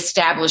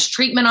 established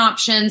treatment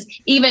options,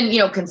 even,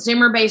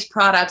 consumer-based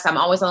products. I'm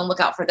always on the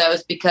lookout for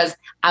those because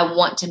I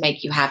want to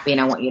make you happy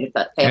and I want you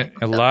to feel.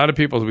 A lot of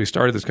people, as we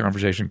started this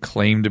conversation,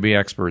 claim to be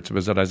experts.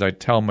 But as I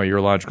tell my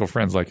urological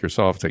friends like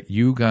yourself, that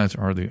you guys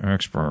are the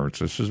experts.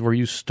 This is where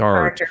you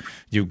start.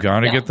 You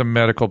got to get the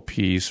medical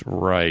piece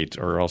right,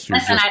 or else you're I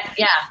say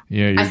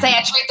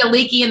I treat the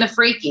leaky and the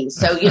freaky.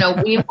 So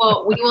we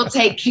will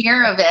take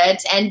care of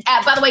it. And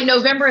by the way,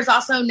 November is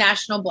also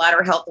National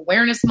Bladder Health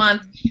Awareness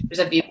Month. There's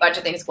a bunch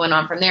of things going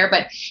on from there.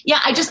 But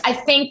I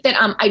think that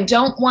I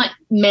don't want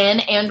men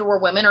and or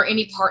women or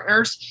any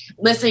partners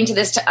listening to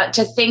this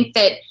to think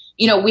that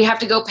we have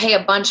to go pay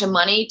a bunch of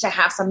money to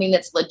have something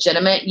that's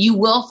legitimate. You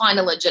will find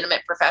a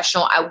legitimate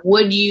professional. I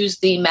would use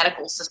the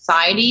medical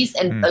societies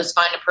and those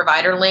find a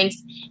provider links.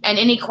 And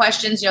any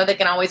questions, we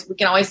can always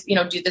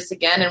do this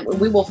again. And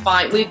we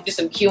do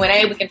some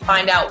Q&A. We can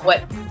find out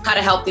how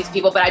to help these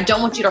people. But I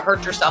don't want you to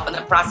hurt yourself in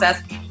the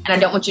process. and I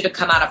don't want you to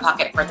come out of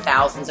pocket for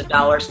thousands of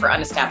dollars for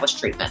unestablished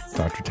treatments.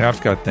 Dr.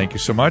 Tapscott, thank you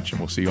so much, and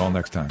we'll see you all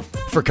next time.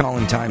 For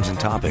calling times and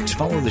topics,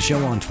 follow the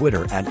show on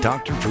Twitter at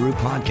Dr. Drew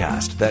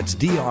Podcast. That's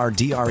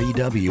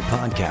DRDREW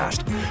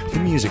Podcast. The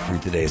music from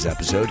today's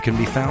episode can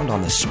be found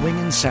on the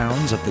swinging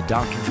sounds of the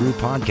Dr. Drew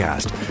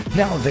Podcast,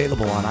 now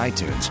available on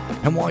iTunes.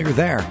 And while you're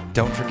there,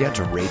 don't forget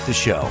to rate the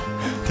show.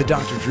 The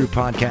Dr. Drew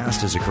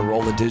Podcast is a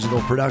Corolla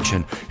Digital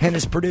production and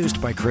is produced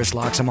by Chris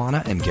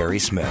Loxamana and Gary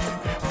Smith.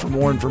 For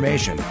more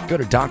information, go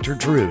to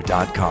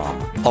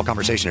drdrew.com. All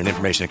conversation and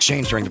information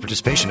exchanged during the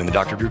participation in the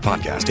Dr. Drew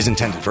Podcast is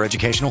intended for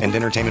educational and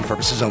entertainment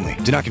purposes only.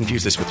 Do not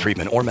confuse this with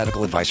treatment or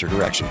medical advice or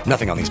direction.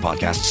 Nothing on these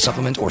podcasts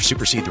supplement or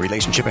supersede the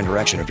relationship and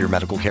direction of your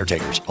medical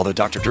caretakers. Although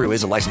Dr. Drew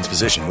is a licensed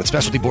physician with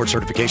specialty board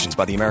certifications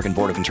by the American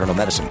Board of Internal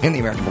Medicine and the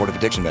American Board of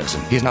Addiction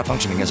Medicine, he is not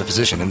functioning as a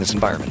physician in this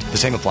environment. The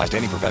same applies to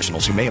any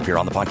professionals who may appear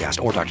on the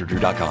podcast or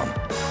drdrew.com.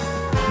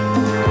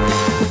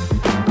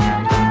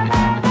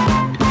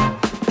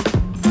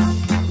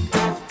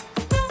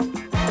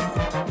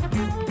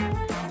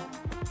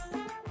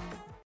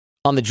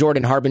 On the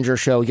Jordan Harbinger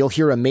Show, you'll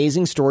hear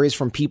amazing stories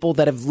from people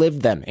that have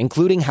lived them,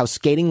 including how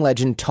skating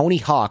legend Tony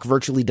Hawk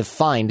virtually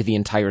defined the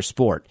entire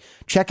sport.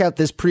 Check out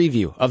this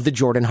preview of the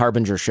Jordan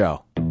Harbinger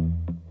Show.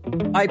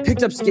 I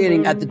picked up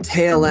skating at the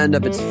tail end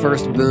of its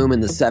first boom in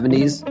the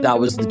 70s. That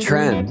was the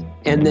trend.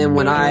 And then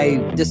when I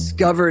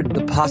discovered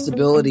the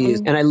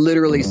possibilities and I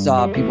literally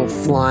saw people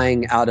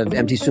flying out of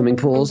empty swimming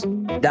pools,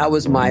 that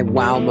was my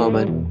wow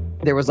moment.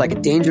 There was like a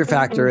danger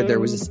factor, there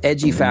was this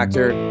edgy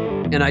factor,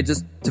 and I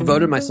just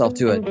devoted myself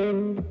to it.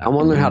 I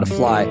want to learn how to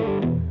fly.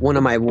 One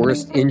of my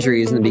worst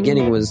injuries in the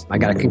beginning was I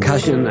got a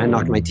concussion, I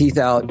knocked my teeth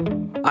out.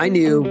 I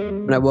knew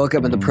when I woke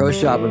up in the pro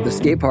shop of the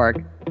skate park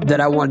that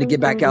I wanted to get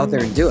back out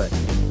there and do it.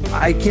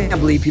 I can't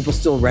believe people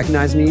still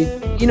recognize me.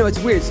 You know, it's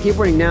weird.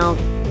 Skateboarding now,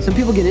 some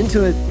people get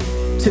into it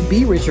to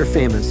be rich or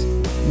famous.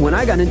 When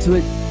I got into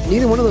it,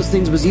 neither one of those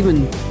things was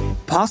even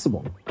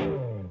possible.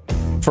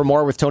 For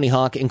more with Tony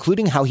Hawk,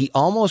 including how he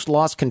almost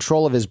lost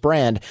control of his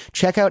brand,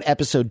 check out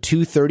episode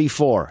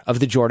 234 of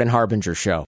The Jordan Harbinger Show.